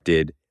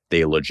 Did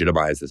they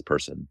legitimize this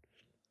person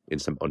in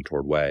some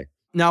untoward way?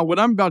 Now, what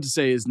I'm about to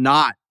say is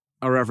not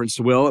a reference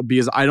to Will,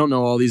 because I don't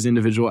know all these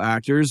individual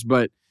actors,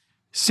 but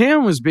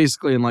Sam was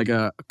basically in like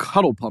a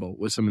cuddle puddle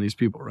with some of these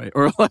people, right?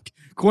 Or like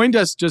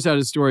CoinDesk just had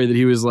a story that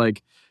he was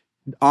like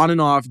on and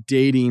off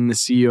dating the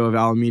CEO of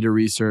Alameda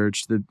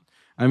Research.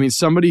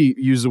 Somebody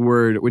used a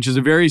word, which is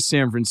a very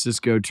San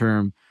Francisco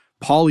term,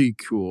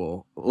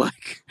 polycool.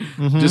 Like,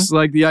 just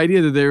like the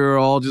idea that they were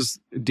all just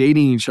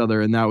dating each other,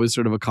 and that was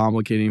sort of a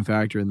complicating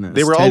factor in this.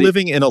 They were all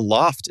living in a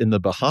loft in the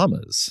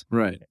Bahamas.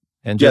 Right.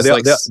 And just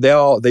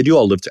they do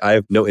all live. I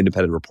have no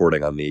independent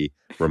reporting on the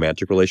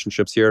romantic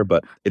relationships here,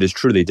 but it is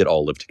true they did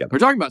all live together. We're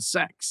talking about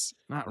sex,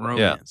 not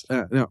romance.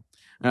 No.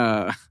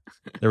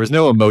 There was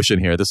no emotion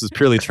here. This is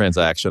purely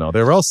transactional.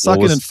 They were all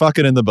sucking and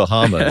fucking in the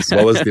Bahamas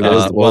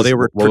while they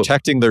were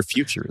protecting their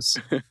futures.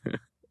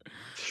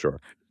 Sure.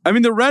 I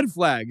mean, the red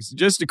flags,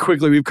 just to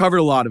quickly, we've covered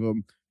a lot of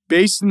them.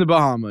 Based in the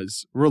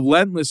Bahamas,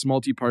 relentless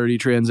multi-party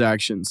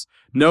transactions,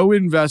 no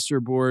investor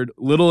board,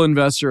 little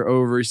investor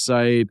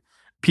oversight,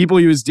 people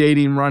he was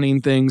dating running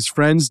things,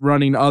 friends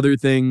running other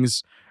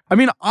things. I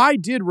mean, I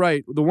did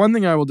write, the one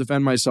thing I will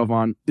defend myself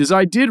on is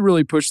I did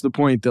really push the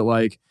point that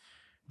like,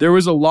 there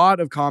was a lot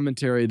of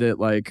commentary that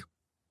like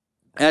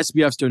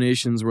SBF's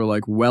donations were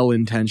like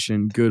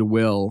well-intentioned,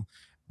 goodwill.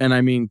 And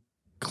I mean,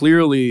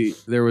 clearly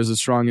there was a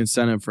strong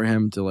incentive for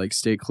him to like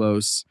stay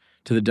close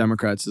to the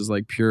Democrats as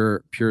like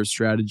pure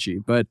strategy.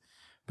 But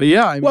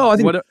yeah, I mean, I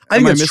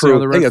think that's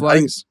true.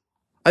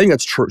 I think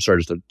that's true.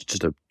 Sorry,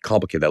 just to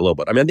complicate that a little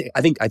bit. I mean,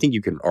 I think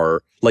you can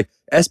like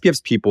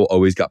SBF's people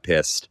always got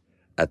pissed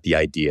at the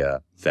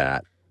idea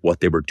that what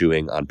they were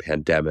doing on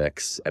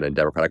pandemics and in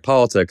democratic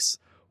politics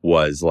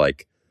was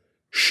like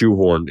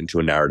shoehorned into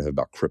a narrative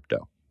about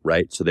crypto,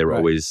 right? So they were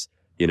always,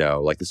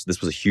 like this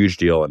was a huge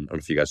deal. And I don't know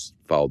if you guys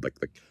followed like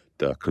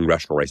the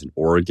congressional race in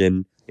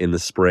Oregon in the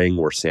spring,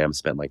 where Sam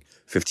spent like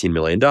 $15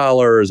 million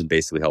and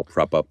basically helped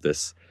prep up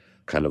this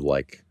kind of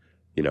like,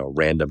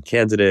 random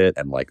candidate.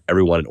 And like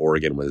everyone in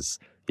Oregon was,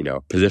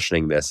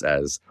 positioning this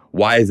as,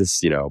 why is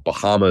this,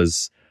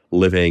 Bahamas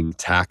living,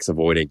 tax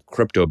avoiding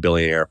crypto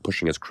billionaire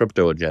pushing his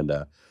crypto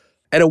agenda?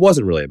 And it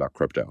wasn't really about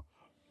crypto.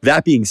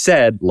 That being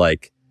said,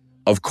 like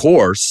of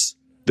course,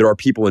 there are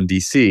people in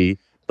DC,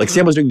 like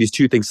Sam was doing these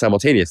two things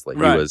simultaneously.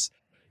 Right. He was,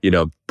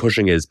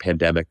 pushing his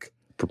pandemic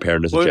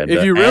preparedness Well, agenda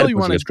if you really and pushing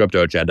wanna- his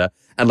crypto agenda.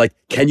 And like,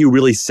 can you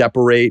really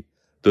separate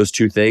those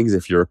two things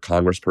if you're a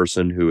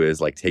congressperson who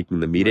is like taking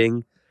the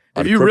meeting?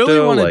 If on you really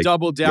crypto, want to like,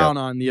 double down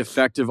on the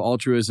effective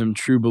altruism,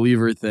 true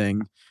believer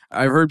thing,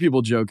 I've heard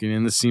people joking,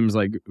 and this seems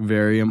like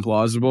very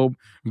implausible,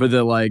 but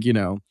that like,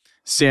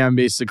 Sam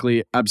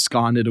basically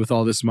absconded with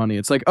all this money.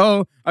 It's like,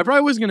 oh, I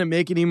probably wasn't going to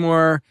make any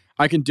more.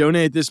 I can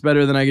donate this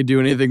better than I could do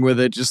anything with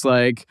it. Just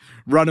like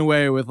run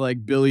away with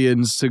like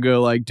billions to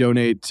go like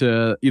donate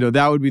to,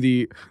 that would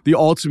be the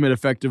ultimate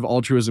effective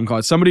altruism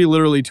cause. Somebody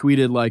literally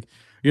tweeted like,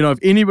 if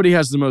anybody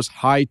has the most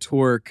high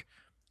torque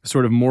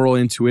sort of moral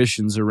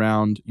intuitions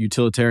around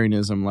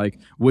utilitarianism, like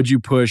would you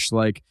push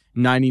like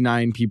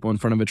 99 people in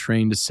front of a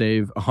train to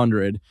save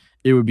 100?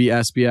 It would be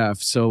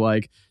SBF. So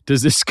like,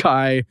 does this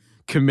guy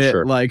commit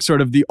Sure. like sort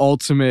of the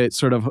ultimate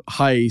sort of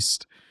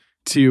heist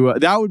to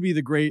that would be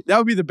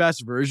the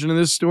best version of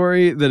this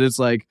story, that it's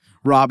like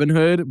Robin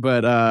Hood,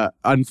 but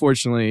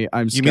unfortunately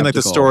I'm skeptical. You mean like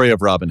the story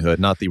of Robin Hood,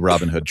 not the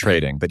Robin Hood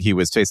trading, that he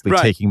was basically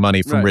Right. taking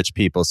money from Right. rich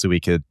people so he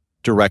could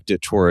direct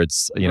it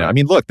towards, Right. I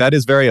mean, look, that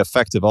is very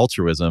effective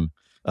altruism.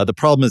 The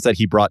problem is that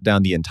he brought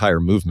down the entire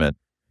movement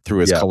through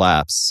his Yeah.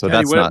 collapse. So Kenny,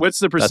 that's not what's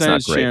the that's not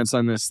percentage great. chance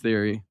on this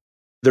theory?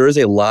 There is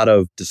a lot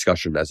of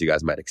discussion, as you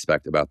guys might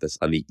expect, about this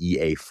on the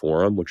EA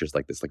forum, which is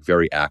like this like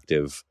very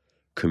active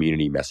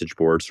community message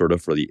board sort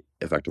of for the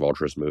effective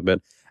altruism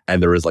movement.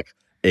 And there is like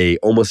a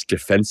almost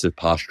defensive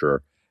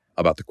posture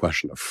about the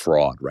question of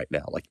fraud right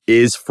now. Like,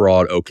 is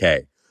fraud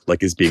okay?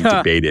 Like, is being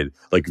debated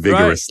like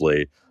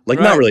vigorously. Like,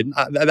 Right. not really.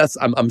 That's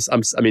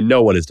I mean,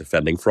 no one is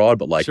defending fraud,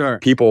 but like Sure.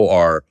 people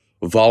are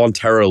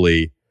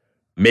voluntarily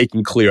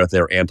making clear that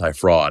they're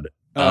anti-fraud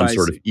on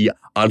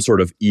I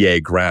sort of EA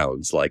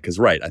grounds. Like, because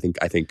I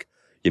think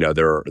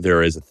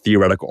there is a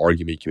theoretical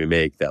argument you can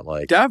make that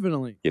like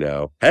Definitely.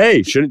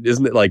 hey,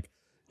 isn't it like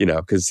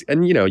because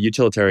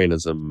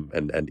utilitarianism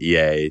and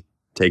EA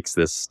takes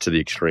this to the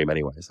extreme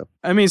anyway. So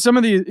I mean, some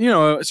of the,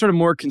 a sort of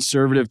more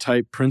conservative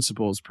type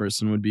principles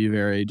person would be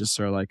very just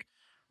sort of like,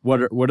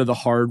 what are the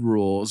hard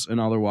rules? And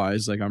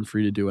otherwise, like, I'm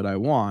free to do what I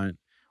want.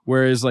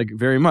 Whereas, like,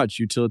 very much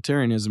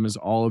utilitarianism is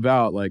all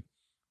about, like,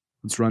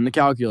 let's run the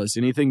calculus.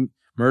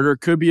 Murder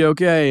could be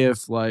okay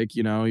if, like,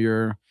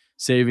 you're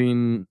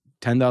saving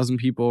 10,000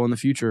 people in the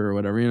future or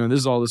whatever. This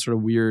is all the sort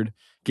of weird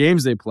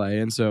games they play.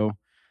 And so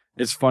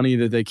it's funny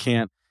that they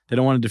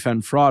don't want to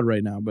defend fraud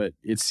right now, but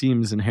it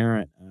seems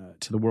inherent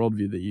to the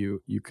worldview that you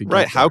could get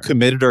Right. How there.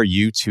 committed are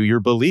you to your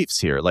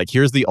beliefs here? Like,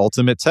 here's the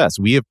ultimate test.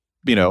 We have,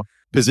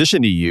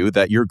 positioned to you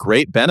that your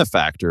great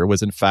benefactor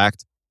was in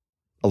fact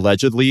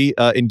allegedly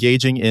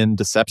engaging in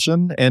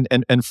deception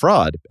and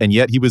fraud. And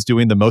yet he was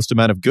doing the most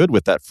amount of good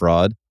with that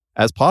fraud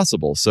as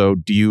possible. So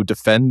do you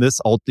defend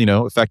this,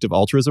 effective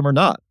altruism or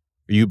not?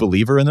 Are you a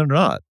believer in it or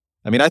not?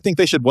 I mean, I think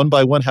they should one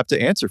by one have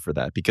to answer for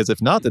that, because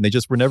if not, then they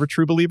just were never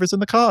true believers in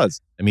the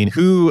cause. I mean,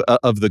 who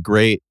of the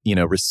great,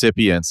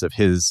 recipients of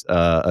his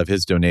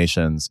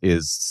donations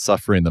is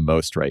suffering the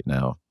most right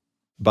now?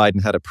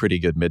 Biden had a pretty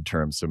good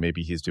midterm, so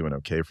maybe he's doing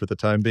okay for the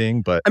time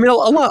being. But I mean, a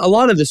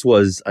lot of this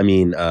was,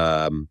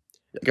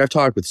 like I've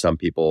talked with some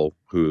people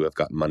who have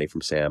gotten money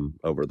from Sam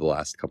over the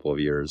last couple of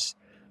years.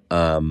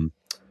 Basically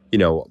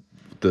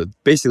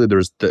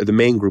there's the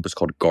main group is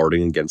called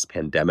Guarding Against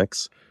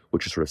Pandemics,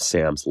 which is sort of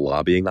Sam's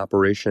lobbying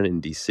operation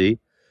in DC.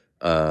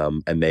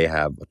 And they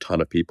have a ton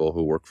of people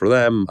who work for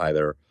them,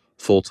 either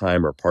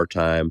full-time or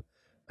part-time.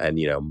 And,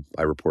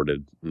 I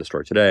reported in the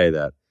story today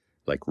that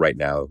like right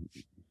now,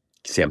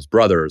 Sam's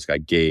brother, this guy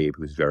Gabe,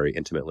 who's very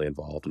intimately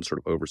involved in sort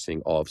of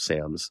overseeing all of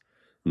Sam's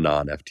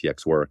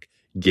non-FTX work.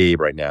 Gabe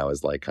right now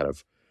is like kind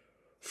of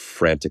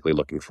frantically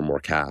looking for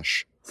more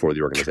cash for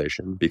the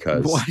organization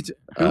because What?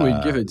 Who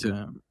would give it to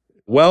him?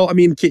 well, I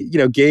mean,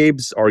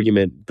 Gabe's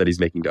argument that he's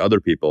making to other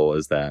people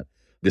is that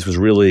this was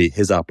really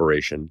his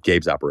operation,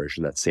 Gabe's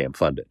operation, that Sam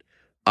funded.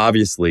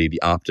 Obviously,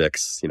 the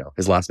optics,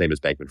 his last name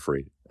is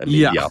Bankman-Fried. And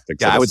the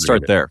optics I would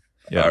start there.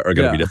 are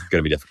going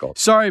to be difficult.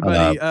 Sorry,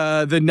 buddy.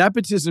 The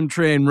nepotism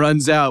train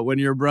runs out when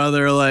your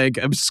brother like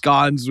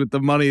absconds with the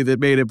money that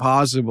made it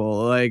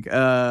possible. Like,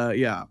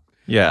 yeah.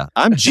 Yeah,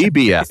 I'm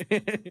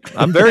GBF.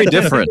 I'm very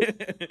different.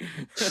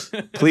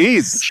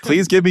 Please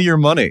give me your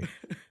money.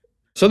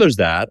 So there's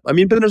that. I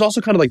mean, but then there's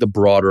also kind of like the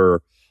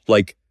broader,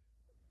 like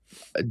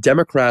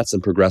Democrats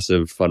and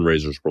progressive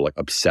fundraisers were like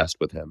obsessed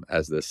with him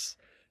as this,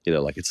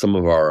 like it's some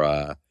of our,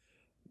 I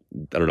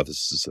don't know if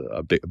this is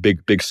a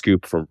big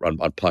scoop from on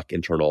Puck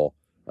internal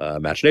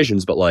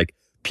machinations, but like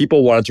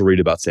people wanted to read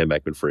about Sam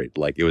Bankman-Fried.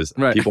 Like it was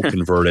people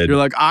converted. You're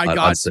like, I on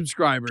got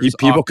subscribers.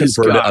 People off this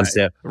converted guy. on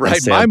Sam. Right, on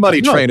Sam. my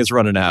money No. train is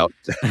running out.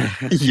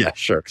 Yeah,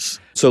 sure.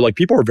 So like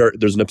people are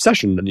there's an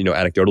obsession,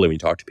 anecdotally when you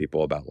talk to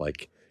people about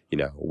like,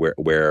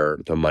 where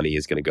the money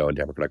is going to go in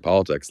Democratic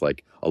politics.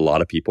 Like a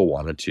lot of people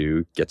wanted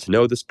to get to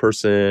know this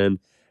person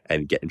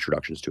and get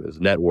introductions to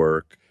his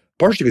network,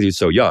 partially because he was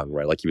so young,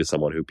 right? Like he was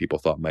someone who people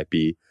thought might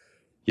be,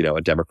 a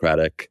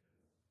Democratic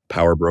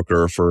power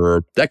broker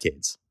for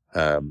decades.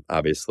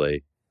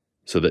 Obviously,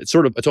 So that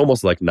it's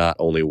almost like not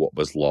only what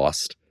was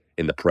lost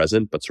in the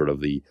present, but sort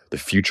of the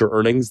future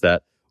earnings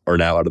that are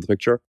now out of the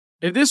picture.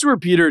 If this were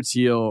Peter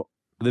Thiel,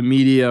 the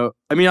media,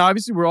 I mean,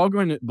 obviously we're all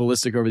going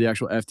ballistic over the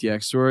actual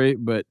FTX story,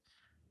 but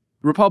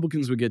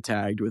Republicans would get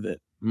tagged with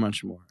it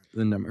much more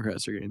than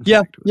Democrats are getting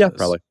tagged with this.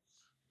 Probably.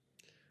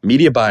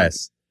 Media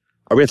bias.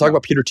 Are we going to talk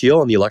about Peter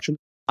Thiel and the election?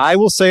 I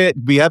will say it.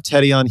 We have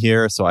Teddy on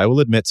here, so I will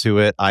admit to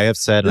it. I have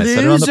said, and I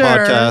said it on the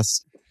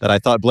podcast, that I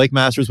thought Blake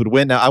Masters would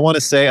win. Now, I want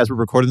to say, as we're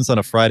recording this on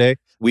a Friday,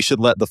 we should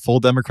let the full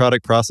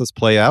democratic process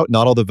play out.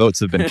 Not all the votes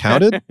have been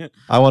counted.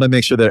 I want to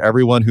make sure that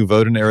everyone who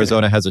voted in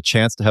Arizona has a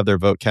chance to have their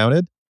vote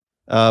counted.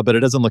 But it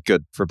doesn't look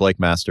good for Blake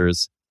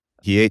Masters.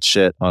 He ate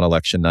shit on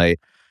election night.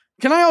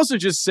 Can I also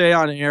just say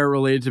on air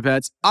related to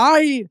bets,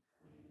 I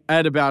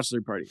had a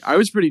bachelor party. I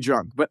was pretty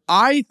drunk, but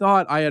I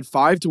thought I had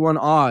 5-1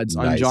 odds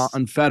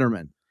on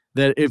Fetterman.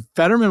 That if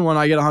Fetterman won,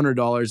 I get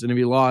 $100, and if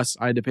he lost,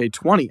 I had to pay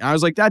 $20. I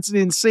was like, that's an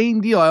insane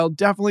deal. I'll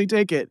definitely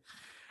take it.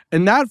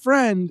 And that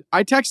friend,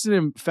 I texted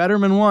him,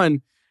 Fetterman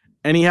won,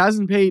 and he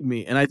hasn't paid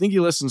me. And I think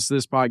he listens to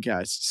this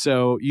podcast.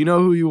 So you know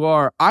who you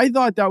are. I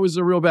thought that was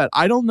a real bet.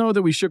 I don't know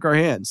that we shook our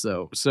hands,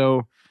 though.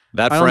 So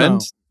that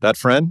friend,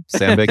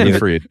 Sam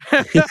Bankman-Fried.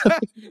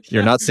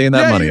 You're not seeing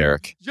that money,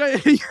 Eric.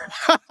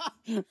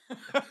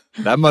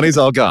 That money's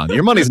all gone.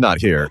 Your money's not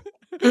here.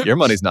 Your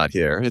money's not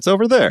here. It's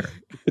over there.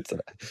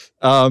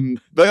 But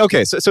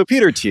okay, so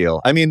Peter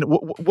Thiel. I mean,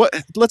 what?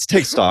 Let's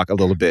take stock a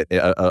little bit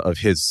of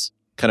his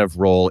kind of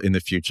role in the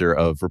future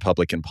of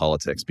Republican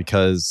politics,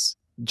 because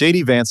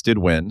J.D. Vance did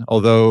win,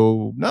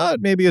 although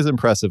not maybe as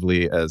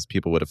impressively as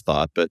people would have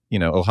thought. But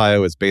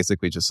Ohio is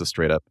basically just a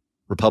straight up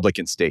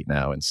Republican state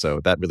now, and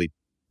so that really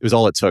it was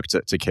all it took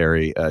to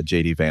carry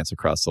J.D. Vance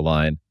across the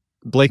line.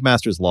 Blake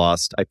Masters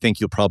lost. I think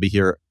you'll probably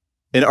hear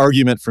an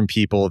argument from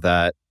people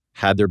that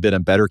had there been a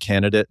better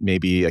candidate,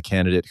 maybe a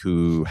candidate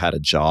who had a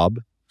job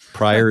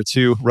prior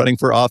to running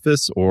for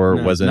office,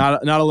 or wasn't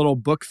not a little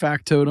book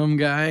factotum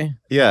guy.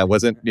 Yeah,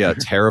 wasn't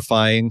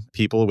terrifying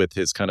people with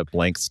his kind of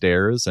blank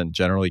stares and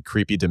generally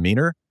creepy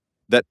demeanor.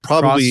 That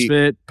probably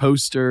CrossFit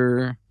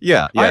poster.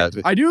 Yeah.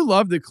 I do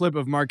love the clip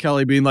of Mark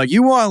Kelly being like,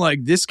 "You want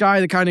like this guy,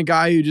 the kind of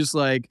guy who just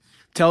like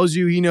tells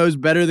you he knows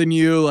better than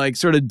you, like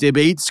sort of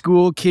debate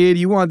school kid.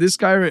 You want this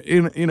guy,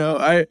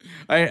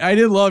 I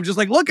did love just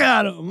like, look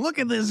at him, look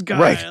at this guy."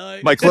 Right.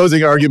 Like, my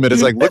closing argument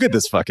is like, look at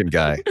this fucking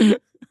guy.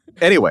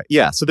 Anyway,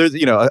 yeah. So there's,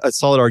 a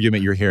solid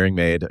argument you're hearing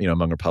made,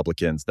 among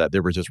Republicans that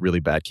there were just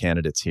really bad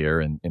candidates here,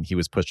 and he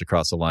was pushed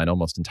across the line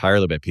almost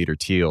entirely by Peter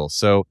Thiel.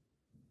 So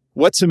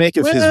what to make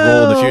of his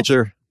role in the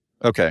future?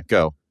 Okay,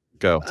 go.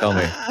 Tell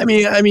me. I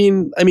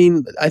mean,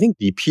 I think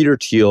the Peter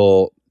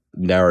Thiel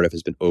narrative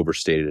has been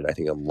overstated, I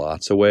think, in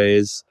lots of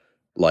ways.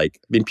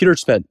 Peter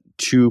spent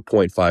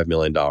 $2.5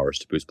 million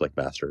to boost Blake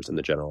Masters in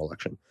the general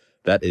election.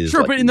 That is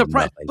sure, but in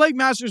the Blake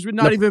Masters would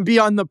not even be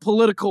on the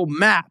political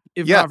map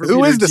if not for who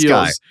Peter is this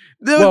Thiel's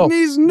guy?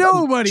 He's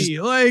nobody.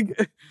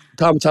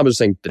 Tom was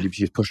saying that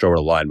he's pushed over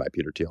the line by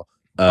Peter Thiel.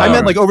 I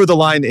meant over the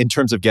line in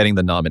terms of getting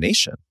the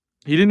nomination.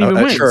 He didn't even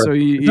win. Sure. So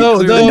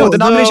the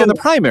nomination in the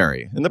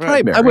primary.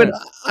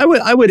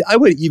 I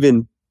would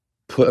even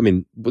put. I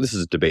mean, this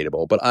is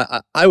debatable, but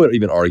I would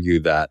even argue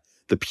that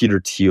the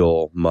Peter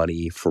Thiel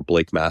money for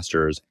Blake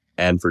Masters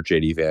and for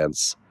J.D.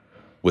 Vance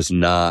was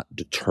not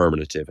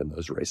determinative in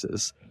those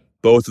races.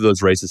 Both of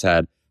those races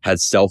had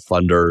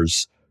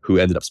self-funders who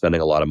ended up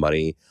spending a lot of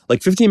money.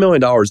 $15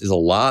 million is a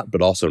lot,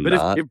 but also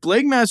not. If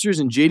Blake Masters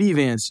and J.D.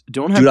 Vance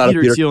don't have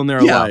Peter Thiel in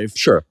their life,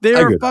 sure, they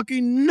are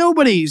fucking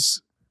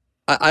nobodies.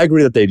 I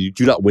agree that they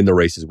do not win the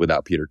races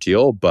without Peter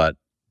Thiel, but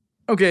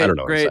okay, I don't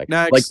know. Great,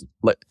 next.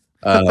 But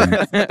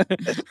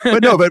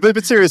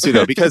seriously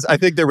though, because I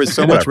think there was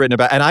so much written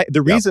about, and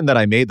the reason that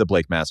I made the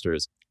Blake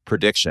Masters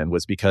prediction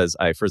was because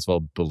I first of all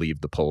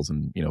believed the polls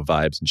and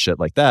vibes and shit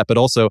like that, but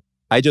also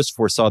I just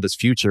foresaw this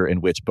future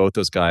in which both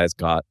those guys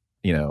got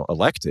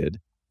elected,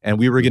 and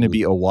we were going to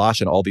be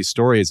awash in all these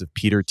stories of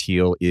Peter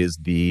Thiel is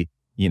the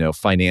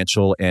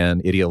financial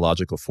and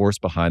ideological force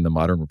behind the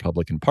modern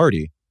Republican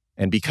Party,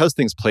 and because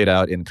things played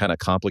out in kind of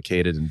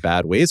complicated and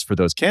bad ways for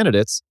those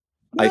candidates.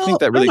 I think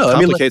that really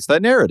complicates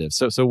that narrative.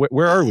 So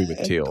where are we with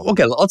Thiel?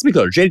 Okay, let's be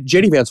clear.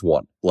 J.D. Vance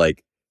won.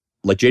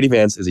 J.D.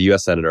 Vance is a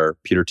U.S. senator.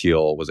 Peter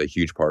Thiel was a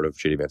huge part of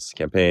J.D. Vance's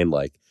campaign.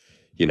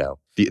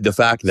 The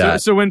fact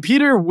that so when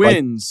Peter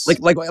wins, he's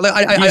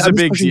a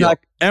big deal. Back,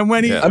 and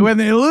when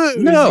they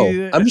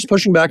lose, I'm just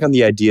pushing back on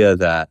the idea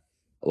that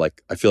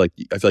I feel like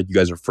you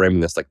guys are framing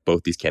this like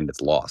both these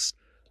candidates lost.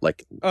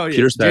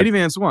 Peter spent, J.D.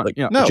 Vance won.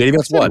 J.D.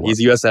 Vance won. He's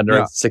a U.S.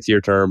 senator.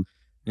 6-year term.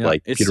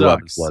 Peter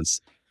won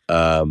once.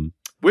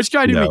 Which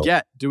guy did we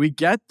get? Do we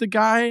get the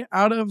guy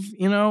out of,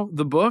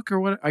 the book or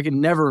what? I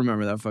can never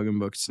remember that fucking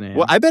book's name.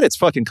 Well, I bet it's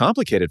fucking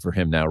complicated for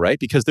him now, right?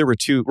 Because there were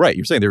two, right,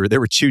 you're saying there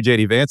were two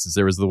J.D. Vances.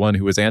 There was the one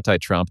who was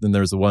anti-Trump, then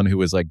there was the one who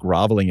was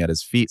groveling at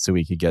his feet so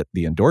he could get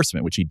the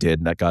endorsement, which he did,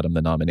 and that got him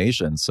the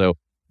nomination. So,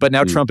 but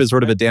now Trump is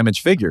sort of a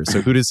damaged figure.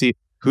 So who does he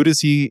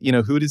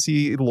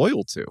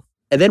loyal to?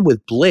 And then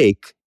with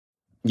Blake,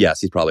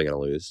 yes, he's probably going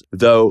to lose.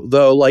 Though,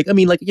 what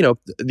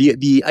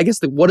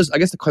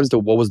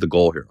was the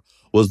goal here?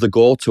 Was the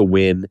goal to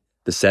win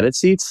the Senate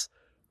seats,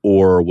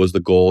 or was the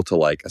goal to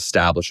like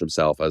establish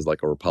himself as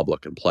like a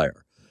Republican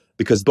player?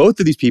 Because both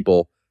of these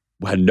people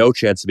had no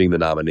chance of being the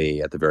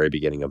nominee at the very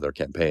beginning of their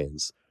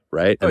campaigns,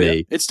 right?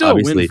 And it's still a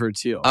win for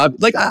Thiel. I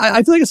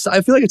feel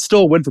like it's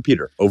still a win for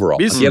Peter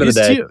overall. At the end of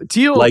the day,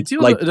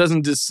 Thiel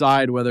doesn't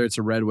decide whether it's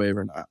a red wave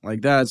or not.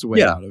 Like that's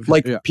way out of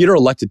it. Peter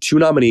elected 2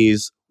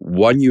 nominees,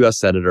 1 U.S.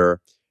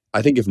 senator.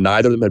 I think if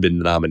neither of them had been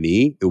the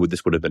nominee,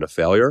 this would have been a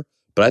failure.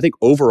 But I think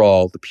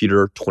overall, the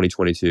Peter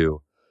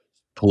 2022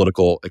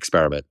 political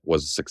experiment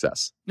was a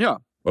success. Yeah,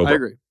 I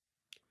agree.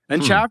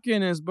 And Chapkin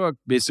in his book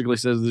basically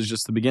says this is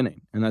just the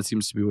beginning, and that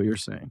seems to be what you're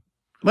saying.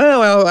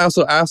 Well, I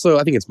also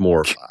think it's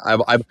more.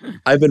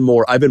 I've been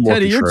more Teddy,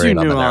 contrarian you're too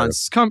on the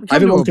nuanced. narrative. I've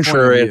been more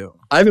contrarian.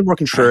 I've been more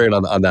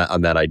contrarian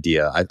on that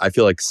idea. I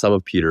feel like some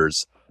of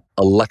Peter's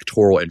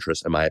electoral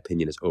interest, in my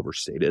opinion, is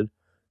overstated.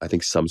 I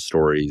think some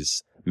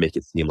stories make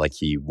it seem like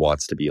he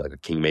wants to be like a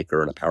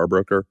kingmaker and a power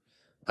broker.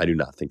 I do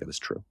not think that is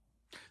true.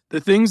 The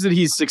things that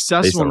he's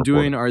successful in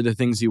doing are the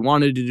things he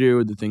wanted to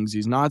do. The things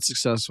he's not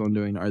successful in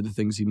doing are the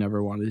things he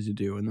never wanted to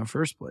do in the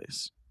first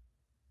place.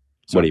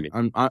 So what do you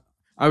mean?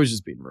 I was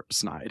just being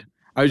snide.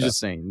 I was just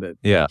saying that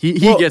he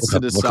gets to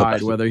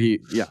decide whether he.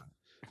 Yeah.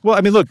 Well,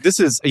 I mean, look, this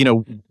is,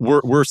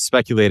 we're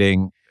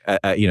speculating,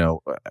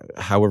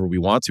 however we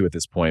want to at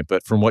this point.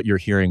 But from what you're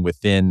hearing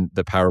within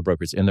the power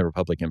brokers in the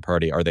Republican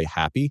Party, are they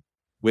happy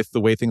with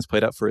the way things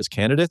played out for his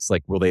candidates?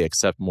 Like, will they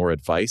accept more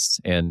advice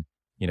and,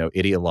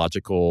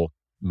 ideological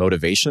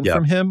motivation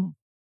from him?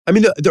 I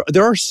mean,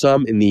 there are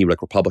some in the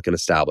like Republican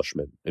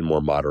establishment in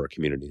more moderate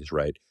communities,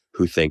 right,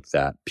 who think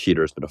that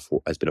Peter has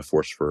been a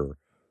force for,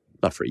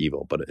 not for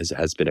evil, but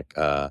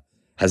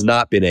has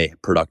not been a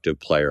productive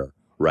player,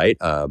 right?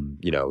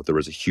 There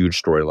was a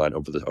huge storyline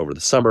over the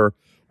summer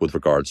with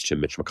regards to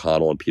Mitch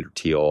McConnell and Peter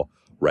Thiel,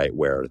 right,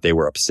 where they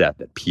were upset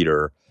that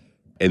Peter,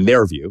 in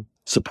their view,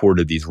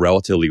 supported these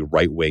relatively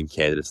right-wing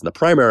candidates in the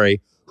primary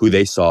who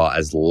they saw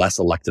as less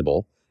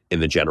electable in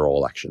the general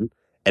election,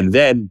 and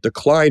then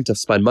declined to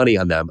spend money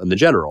on them in the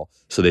general.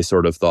 So they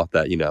sort of thought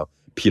that,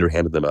 Peter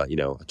handed them a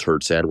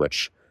turd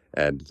sandwich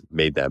and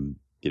made them,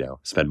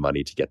 spend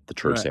money to get the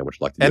turd sandwich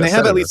elected. And they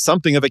have at least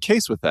something of a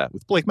case with that,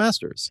 with Blake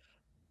Masters.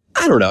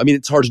 I don't know. I mean,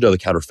 it's hard to know the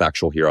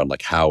counterfactual here on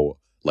like how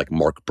like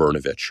Mark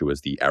Brnovich, who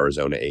was the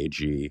Arizona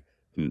AG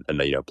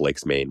and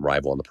Blake's main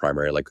rival in the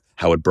primary, like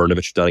how would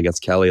Brnovich done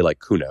against Kelly? Like,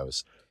 who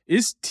knows?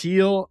 Is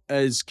Thiel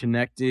as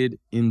connected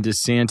in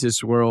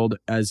DeSantis world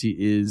as he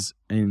is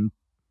in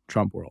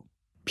Trump world?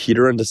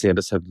 Peter and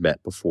DeSantis have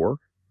met before,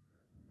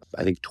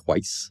 I think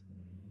twice.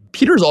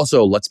 Peter's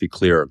also, let's be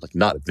clear, like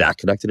not that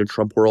connected in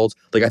Trump world.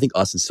 Like I think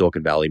us in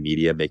Silicon Valley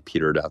media make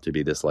Peter out to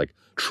be this like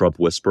Trump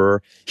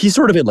whisperer. He's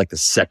sort of in like the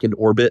second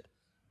orbit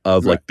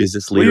of like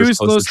business leaders. He was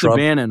close to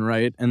Bannon,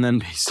 right? And then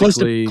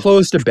basically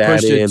close to Bannon.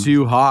 Pushed it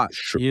too hot.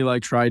 Sure. He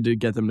like tried to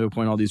get them to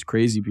appoint all these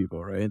crazy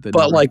people, right?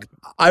 But like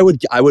I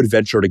would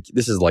venture to,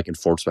 this is like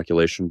informed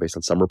speculation based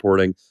on some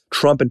reporting,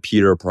 Trump and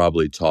Peter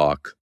probably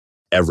talk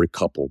every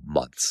couple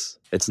months.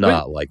 It's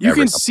not like you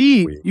can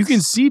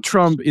see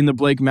Trump in the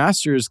Blake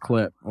Masters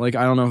clip. Like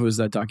I don't know if it was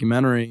that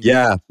documentary.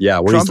 Yeah.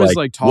 Where Trump he's is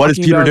like talking what is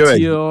Peter about doing?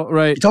 Thiel,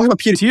 right? He talks about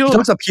Peter. He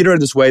talks about Peter in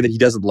this way that he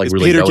doesn't like. Is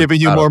really Peter know giving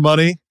you more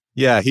money?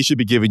 Yeah, he should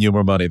be giving you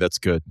more money. That's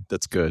good.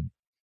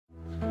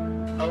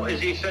 Oh,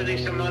 is he sending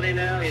some money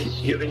now?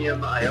 He's giving you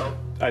I hope.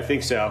 I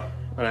think so.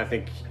 And I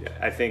think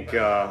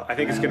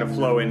it's going to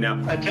flow in now.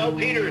 Tell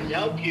Peter to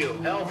help you.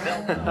 Help.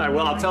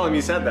 Well, I'll tell him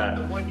you said that.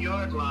 The 1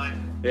 yard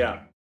line. Yeah.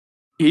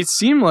 He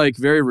seemed like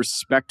very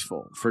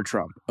respectful for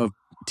Trump of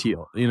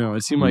Thiel.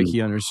 It seemed like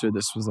he understood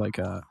this was like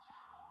a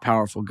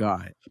powerful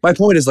guy. My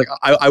point is like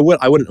I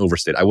wouldn't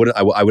overstate. I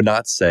would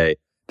not say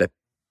that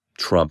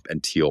Trump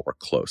and Thiel are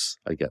close.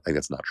 I think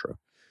that's not true.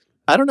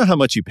 I don't know how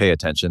much you pay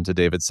attention to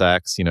David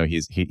Sacks.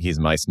 He's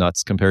mice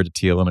nuts compared to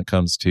Thiel when it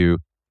comes to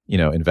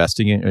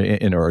investing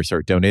in or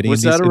donating.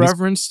 Was that a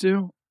reference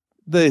to?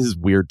 His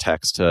weird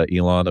text to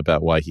Elon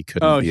about why he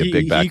couldn't be a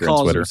big backer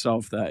on Twitter. He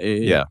calls himself that.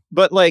 Yeah.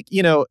 But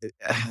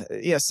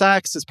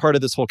Sacks is part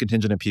of this whole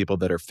contingent of people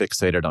that are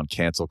fixated on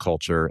cancel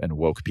culture and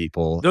woke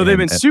people. Though they've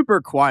been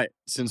super quiet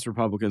since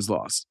Republicans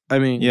lost. I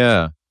mean,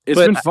 it's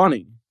been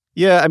funny.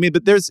 Yeah, I mean,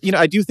 but there's,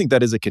 I do think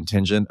that is a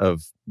contingent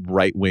of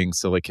right-wing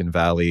Silicon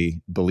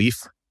Valley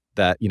belief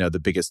that, the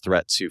biggest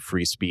threat to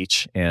free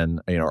speech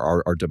and,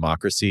 our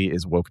democracy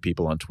is woke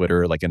people on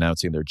Twitter, like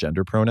announcing their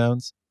gender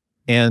pronouns.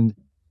 And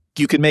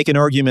you can make an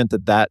argument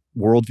that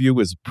worldview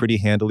was pretty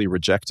handily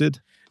rejected.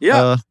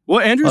 Yeah. Well,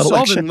 Andrew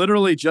Sullivan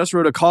literally just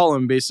wrote a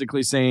column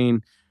basically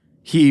saying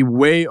he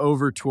way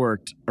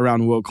over-torqued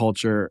around woke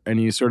culture and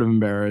he's sort of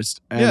embarrassed.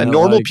 And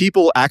normal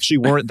people actually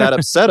weren't that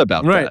upset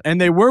about right. that.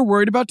 And they were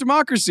worried about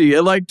democracy.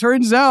 It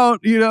turns out,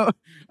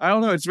 I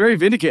don't know. It's very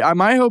vindicating.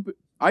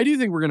 I do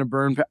think we're going to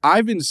burn.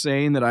 I've been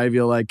saying that I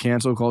feel like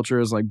cancel culture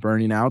is like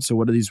burning out. So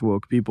what are these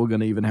woke people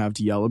going to even have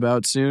to yell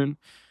about soon?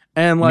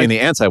 And I mean the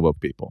anti-woke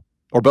people.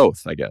 Or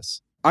both, I guess.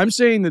 I'm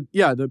saying that,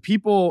 the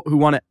people who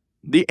want to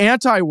the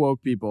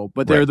anti-woke people,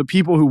 but they're Right. the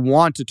people who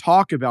want to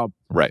talk about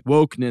Right.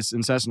 wokeness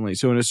incessantly.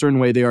 So in a certain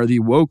way, they are the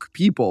woke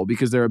people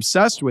because they're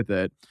obsessed with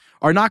it,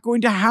 are not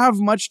going to have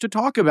much to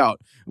talk about.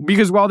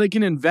 Because while they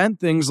can invent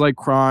things like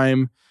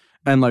crime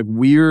and like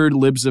weird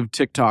libs of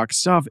TikTok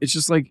stuff, it's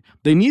just like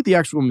they need the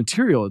actual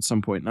material at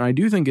some point. And I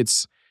do think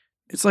it's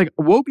like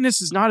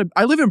wokeness is not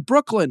I live in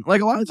Brooklyn.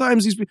 Like a lot of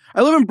times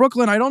I live in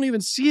Brooklyn, I don't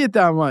even see it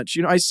that much.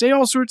 You know, I say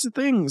all sorts of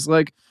things.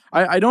 Like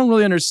I don't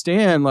really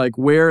understand like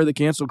where the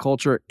cancel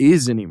culture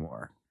is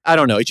anymore. I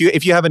don't know.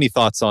 If you have any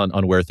thoughts on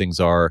where things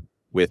are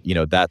with, you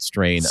know, that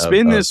strain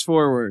Spin of this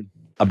forward.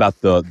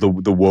 About the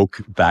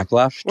woke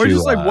backlash, Or to,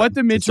 just like what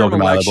the to midterm Silicon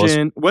Valley Boys.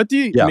 election, what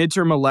the Yeah.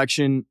 midterm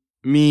election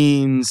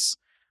means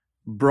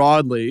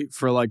broadly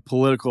for like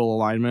political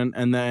alignment,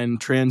 and then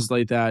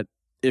translate that,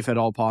 if at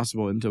all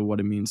possible, into what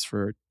it means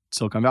for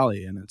Silicon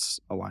Valley and its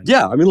alignment.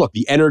 Yeah, I mean, look,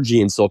 the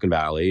energy in Silicon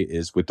Valley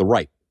is with the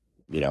right.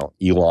 You know,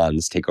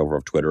 Elon's takeover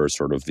of Twitter is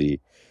sort of the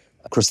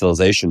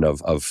crystallization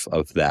of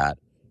that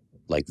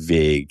like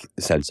vague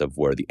sense of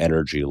where the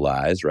energy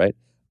lies, right?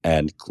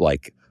 And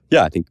like,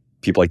 yeah, I think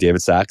people like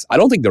David Sachs, I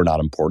don't think they're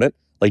not important.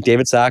 Like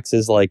David Sachs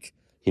is like,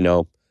 you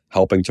know,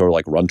 helping to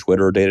like run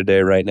Twitter day to day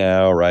right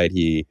now, right?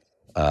 He,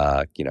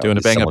 you know, doing a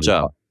he's bang up someone who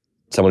job.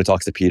 Someone who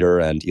talks to Peter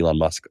and Elon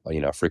Musk,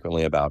 you know,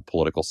 frequently about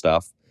political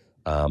stuff.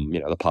 You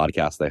know, the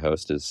podcast they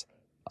host is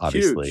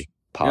obviously Huge.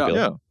 popular.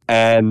 Yeah.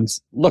 And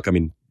look, I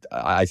mean,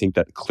 I think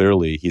that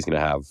clearly he's going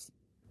to have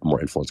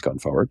more influence going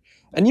forward.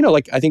 And, you know,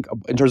 like, I think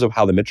in terms of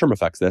how the midterm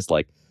affects this,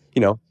 like,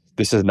 you know,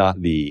 this is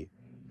not the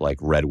like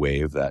red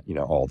wave that, you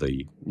know, all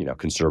the, you know,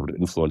 conservative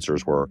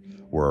influencers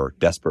were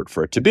desperate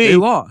for it to be. They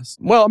lost.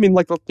 Well, I mean,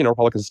 like, you know,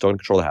 Republicans still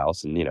control the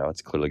House, and, you know,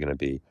 it's clearly going to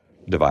be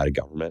divided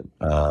government,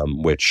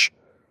 which,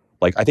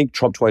 like, I think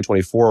Trump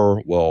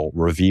 2024 will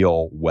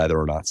reveal whether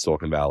or not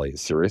Silicon Valley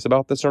is serious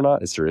about this or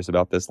not, is serious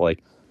about this,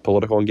 like,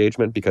 political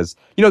engagement. Because,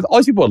 you know, all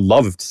these people would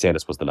love if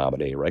DeSantis was the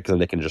nominee, right? Because then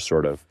they can just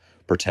sort of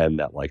pretend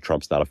that, like,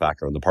 Trump's not a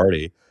factor in the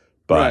party.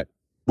 But Right.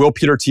 will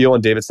Peter Thiel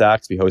and David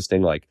Sachs be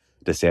hosting, like,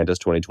 DeSantis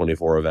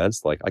 2024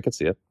 events? Like, I could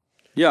see it.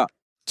 Yeah.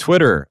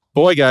 Twitter.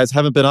 Boy, guys,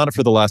 haven't been on it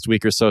for the last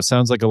week or so.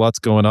 Sounds like a lot's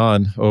going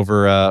on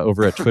over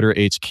at Twitter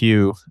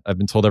HQ. I've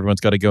been told everyone's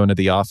got to go into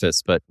the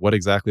office, but what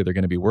exactly they're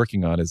going to be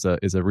working on is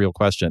a real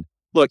question.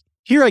 Look,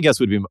 here I guess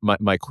would be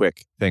my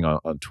quick thing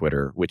on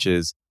Twitter, which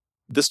is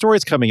the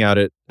stories coming out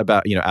out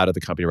of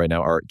the company right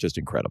now are just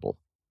incredible.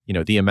 You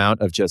know, the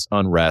amount of just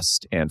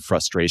unrest and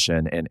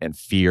frustration and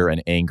fear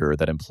and anger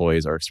that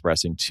employees are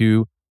expressing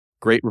to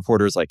great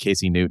reporters like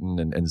Casey Newton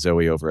and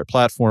Zoe over at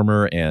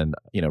Platformer, and,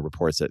 you know,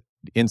 reports at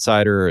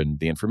Insider and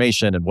The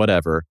Information and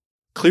whatever,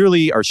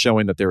 clearly are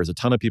showing that there is a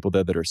ton of people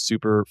there that are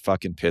super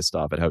fucking pissed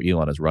off at how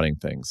Elon is running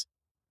things.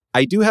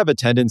 I do have a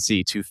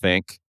tendency to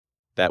think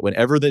that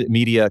whenever the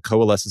media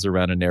coalesces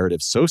around a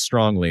narrative so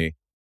strongly,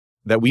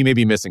 that we may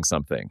be missing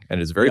something. And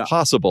it is very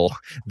possible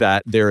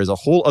that there is a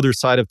whole other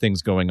side of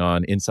things going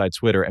on inside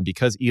Twitter. And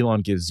because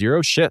Elon gives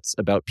zero shits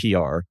about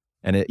PR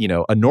and it, you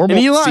know, a normal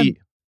And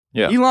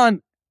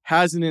Elon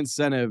has an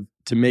incentive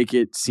to make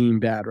it seem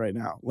bad right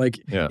now. Like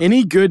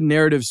any good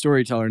narrative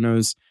storyteller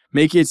knows,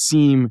 make it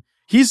seem,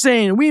 he's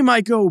saying we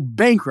might go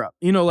bankrupt.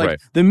 You know, like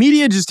the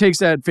media just takes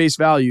that at face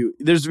value.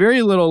 There's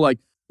very little like,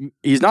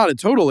 he's not a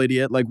total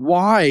idiot. Like,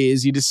 why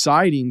is he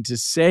deciding to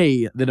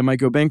say that it might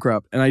go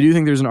bankrupt? And I do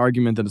think there's an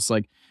argument that it's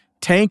like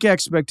tank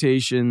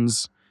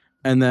expectations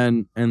and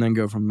then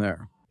go from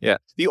there. Yeah.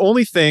 The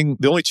only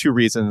two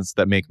reasons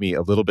that make me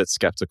a little bit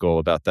skeptical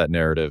about that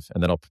narrative,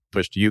 and then I'll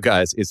push to you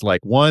guys, is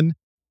like, one,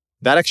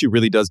 that actually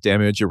really does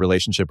damage your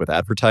relationship with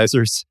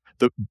advertisers.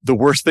 The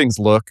worse things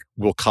look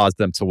will cause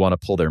them to want to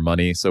pull their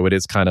money. So it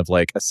is kind of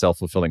like a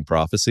self-fulfilling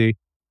prophecy.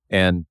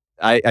 And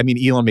I mean,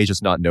 Elon may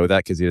just not know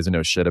that because he doesn't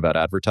know shit about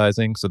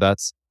advertising. So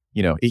that's,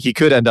 you know, he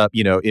could end up,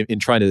 you know, in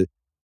trying to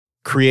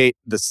create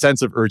the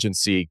sense of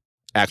urgency,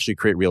 actually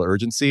create real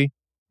urgency.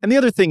 And the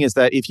other thing is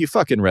that if you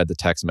fucking read the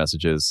text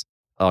messages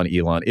on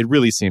Elon, it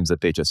really seems that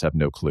they just have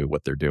no clue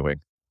what they're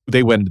doing.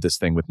 They went into this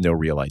thing with no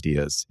real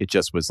ideas. It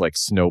just was like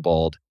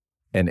snowballed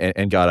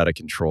and got out of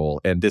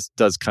control. And this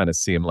does kind of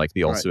seem like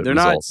the ultimate They're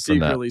result not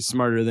secretly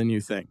smarter than you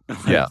think.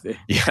 Yeah.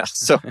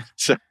 So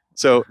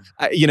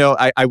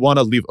I want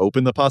to leave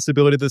open the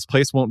possibility this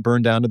place won't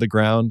burn down to the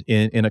ground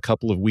in a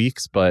couple of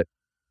weeks. But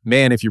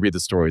man, if you read the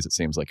stories, it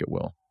seems like it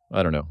will.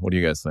 I don't know. What do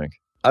you guys think?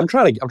 I'm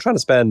trying to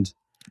spend.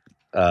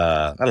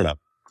 I don't know.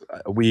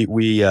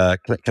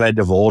 Can I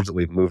divulge that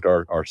we've moved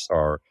our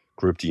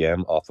group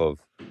DM off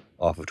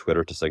of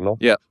Twitter to Signal?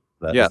 Yeah.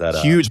 Is that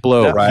huge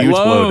blow. right? Huge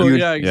blow. Huge,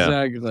 yeah,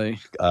 exactly.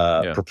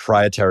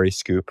 Proprietary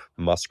scoop.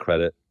 Must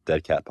credit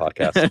Dead Cat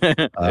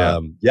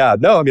Podcast. Yeah.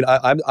 I mean,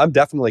 I'm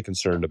definitely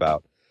concerned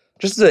about,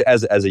 just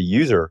as a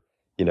user,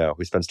 you know,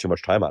 who spends too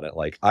much time on it.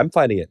 Like, I'm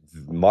finding it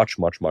much,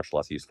 much, much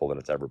less useful than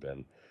it's ever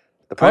been.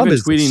 The problem I've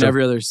is been tweeting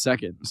every other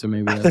second, so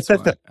maybe that's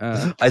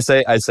why. I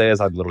say as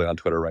I'm literally on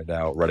Twitter right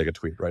now, writing a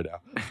tweet right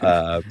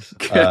now.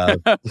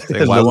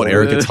 Why won't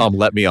Eric and Tom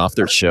let me off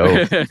their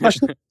show?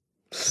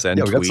 Send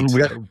Yeah, tweet.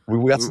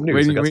 we got some news.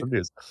 Wait, We got wait. some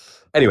news.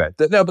 Anyway,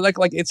 no, but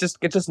like it's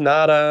just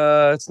not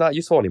it's not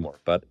useful anymore.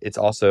 But it's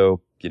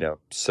also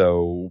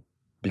so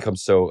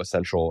becomes so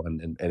essential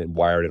and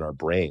wired in our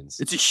brains.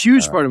 It's a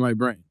huge part of my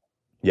brain.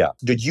 Yeah.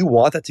 Did you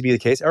want that to be the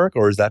case, Eric,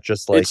 or is that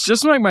just like It's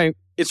just like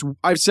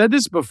I've said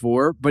this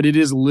before, but it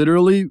is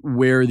literally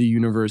where the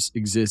universe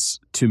exists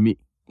to me.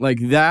 Like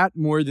that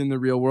more than the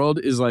real world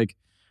is like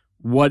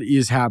what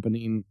is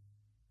happening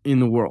in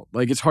the world.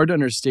 Like it's hard to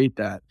understate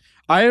that.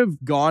 I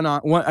have gone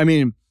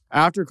on,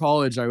 after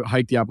college, I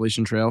hiked the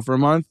Appalachian Trail for a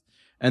month.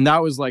 And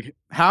that was like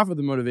half of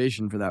the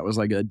motivation for that was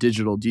like a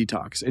digital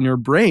detox. And your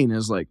brain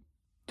is like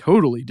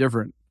totally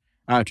different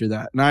after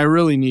that. And I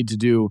really need to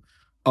do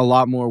a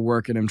lot more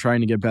work, and I'm trying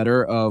to get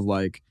better of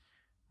like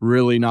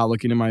really not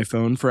looking at my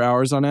phone for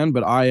hours on end.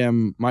 But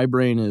my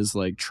brain is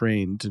like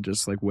trained to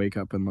just like wake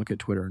up and look at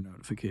Twitter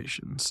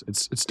notifications.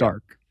 It's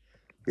dark.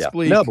 yeah? It's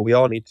bleak. No, but we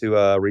all need to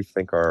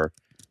rethink our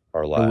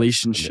lives.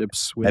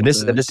 Relationships with and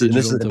this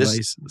digital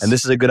devices. and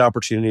this is a good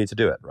opportunity to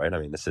do it, right? I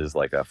mean, this is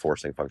like a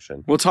forcing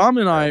function. Well, Tom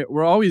and I,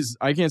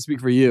 I can't speak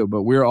for you,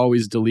 but we're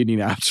always deleting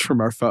apps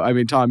from our phone. I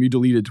mean, Tom, you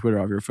deleted Twitter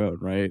off your phone,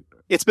 right?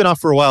 It's been off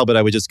for a while, but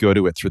I would just go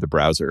to it through the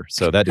browser.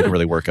 So that didn't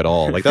really work at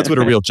all. Like that's what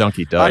a real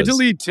junkie does. I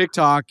delete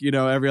TikTok,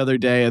 every other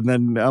day. And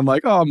then I'm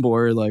like, oh, I'm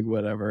bored, like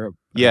whatever.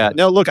 Yeah.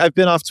 No, look, I've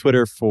been off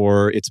Twitter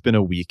it's been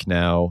a week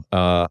now.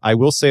 I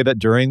will say that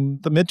during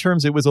the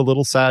midterms, it was a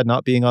little sad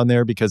not being on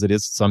there because it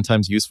is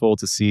sometimes useful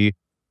to see,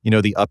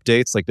 the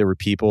updates. Like there were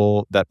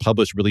people that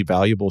published really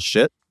valuable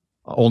shit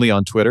only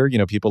on Twitter.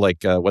 People like,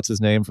 what's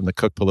his name from the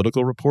Cook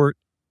Political Report?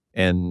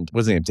 And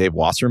what's his name? Dave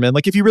Wasserman.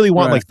 Like if you really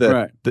want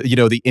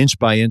the inch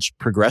by inch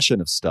progression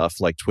of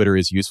stuff, like Twitter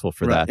is useful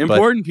for that.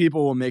 Important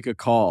people will make a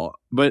call.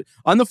 But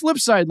on the flip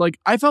side, like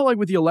I felt like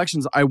with the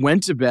elections, I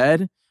went to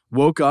bed,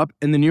 woke up,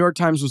 and the New York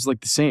Times was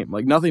like the same.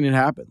 Like nothing had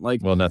happened.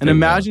 Like, nothing. And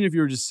imagine if you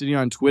were just sitting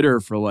on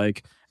Twitter for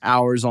like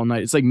hours all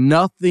night. It's like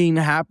nothing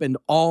happened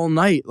all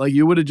night. Like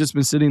you would have just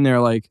been sitting there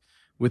like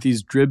with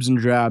these dribs and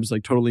drabs,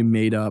 like totally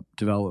made up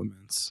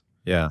developments.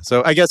 Yeah.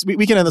 So I guess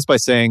we can end this by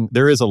saying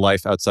there is a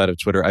life outside of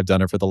Twitter. I've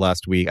done it for the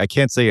last week. I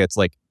can't say it's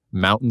like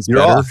mountains You're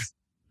better. off.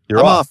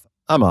 You're off.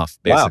 I'm off,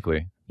 basically.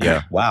 Wow.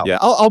 Yeah. Wow. Yeah.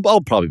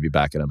 I'll probably be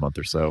back in a month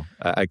or so.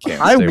 I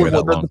can't stay away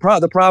that long.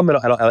 The problem,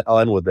 and I'll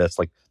end with this.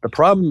 Like the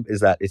problem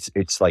is that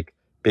it's like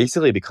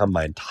basically become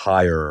my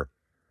entire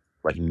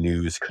like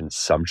news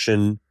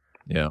consumption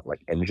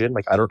like engine.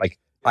 Like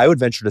I would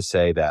venture to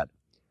say that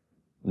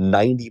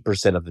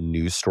 90% of the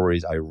news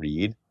stories I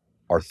read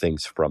are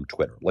things from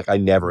Twitter. Like I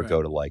never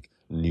go to like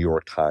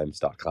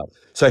NewYorkTimes.com.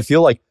 So I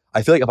feel like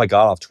if I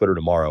got off Twitter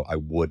tomorrow, I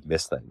would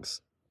miss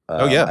things.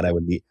 And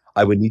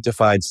I would need to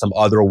find some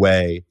other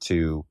way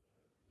to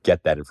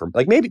get that information.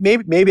 Like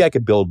maybe I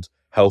could build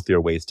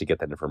healthier ways to get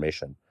that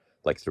information,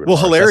 like through an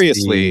RSS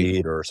hilariously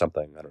feed or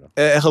something. I don't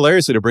know.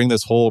 Hilariously, to bring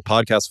this whole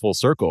podcast full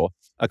circle,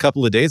 a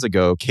couple of days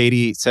ago,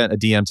 Katie sent a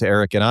DM to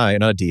Eric and I,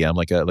 not a DM,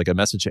 like a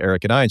message to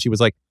Eric and I, and she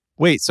was like,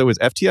 "Wait, so is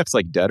FTX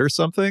like dead or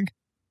something?"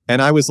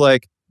 And I was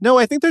like, "No,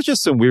 I think there's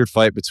just some weird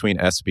fight between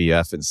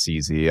SBF and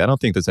CZ. I don't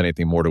think there's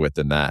anything more to it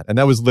than that." And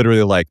that was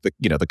literally like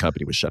the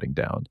company was shutting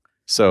down.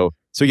 So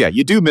yeah,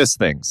 you do miss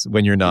things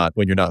when you're not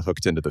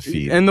hooked into the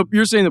feed. And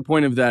you're saying the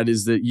point of that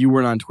is that you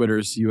weren't on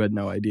Twitter, so you had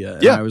no idea.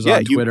 And I was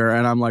on Twitter,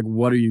 and I'm like,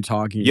 "What are you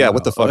talking about? Yeah,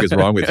 what the fuck is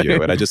wrong with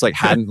you?" And I just like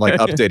hadn't like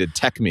updated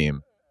tech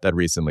meme that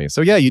recently.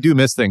 So yeah, you do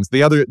miss things.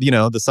 The other,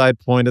 the side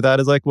point of that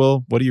is like,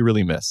 well, what do you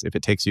really miss if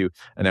it takes you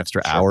an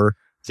extra hour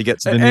to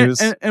get to the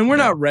news? And we're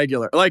not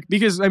regular. Like,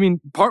 because I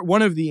mean,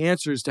 one of the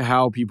answers to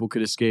how people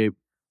could escape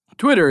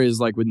Twitter is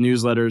like with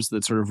newsletters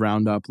that sort of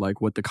round up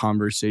like what the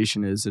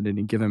conversation is at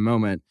any given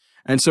moment.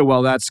 And so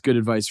while that's good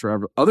advice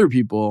for other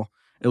people,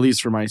 at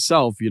least for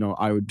myself,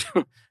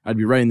 I'd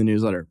be writing the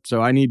newsletter.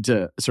 So I need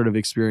to sort of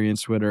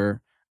experience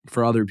Twitter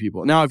for other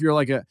people. Now, if you're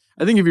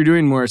I think if you're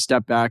doing more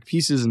step back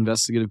pieces,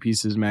 investigative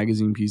pieces,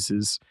 magazine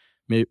pieces,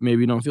 maybe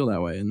you don't feel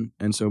that way.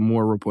 And so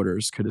more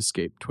reporters could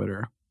escape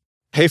Twitter.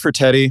 Pay for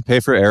Teddy,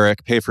 pay for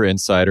Eric, pay for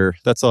Insider.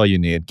 That's all you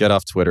need. Get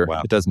off Twitter.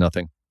 Wow. It does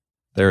nothing.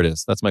 There it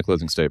is. That's my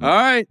closing statement. All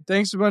right.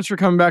 Thanks a bunch for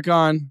coming back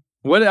on.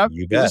 You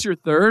Is bet. this your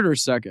third or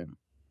second?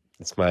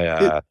 It's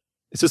my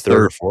It's his third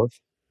or third. fourth.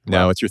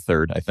 No, it's your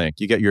third, I think.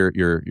 You get your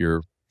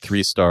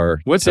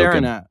 3-star. What's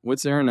token.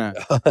 Aaron at?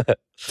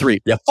 3.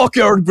 Yeah, fuck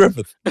Aaron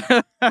Griffith.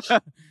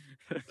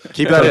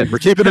 Keep that in. We're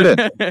keeping it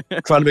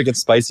in. Trying to make it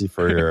spicy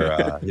for your,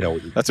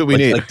 That's what we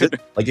need.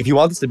 Like if you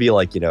want this to be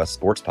like, a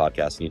sports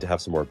podcast, you need to have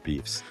some more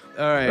beefs.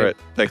 All right. All right.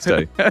 Thanks,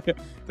 Teddy.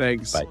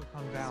 Thanks. Bye.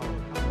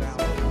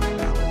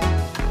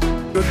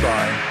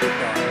 Goodbye.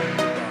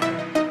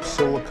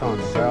 Silicon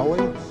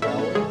Valley.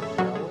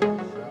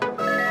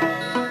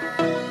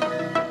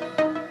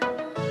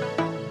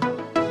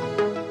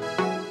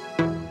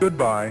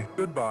 Goodbye.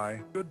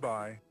 Goodbye.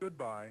 Goodbye.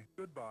 Goodbye.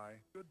 Goodbye.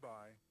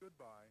 Goodbye.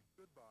 Goodbye.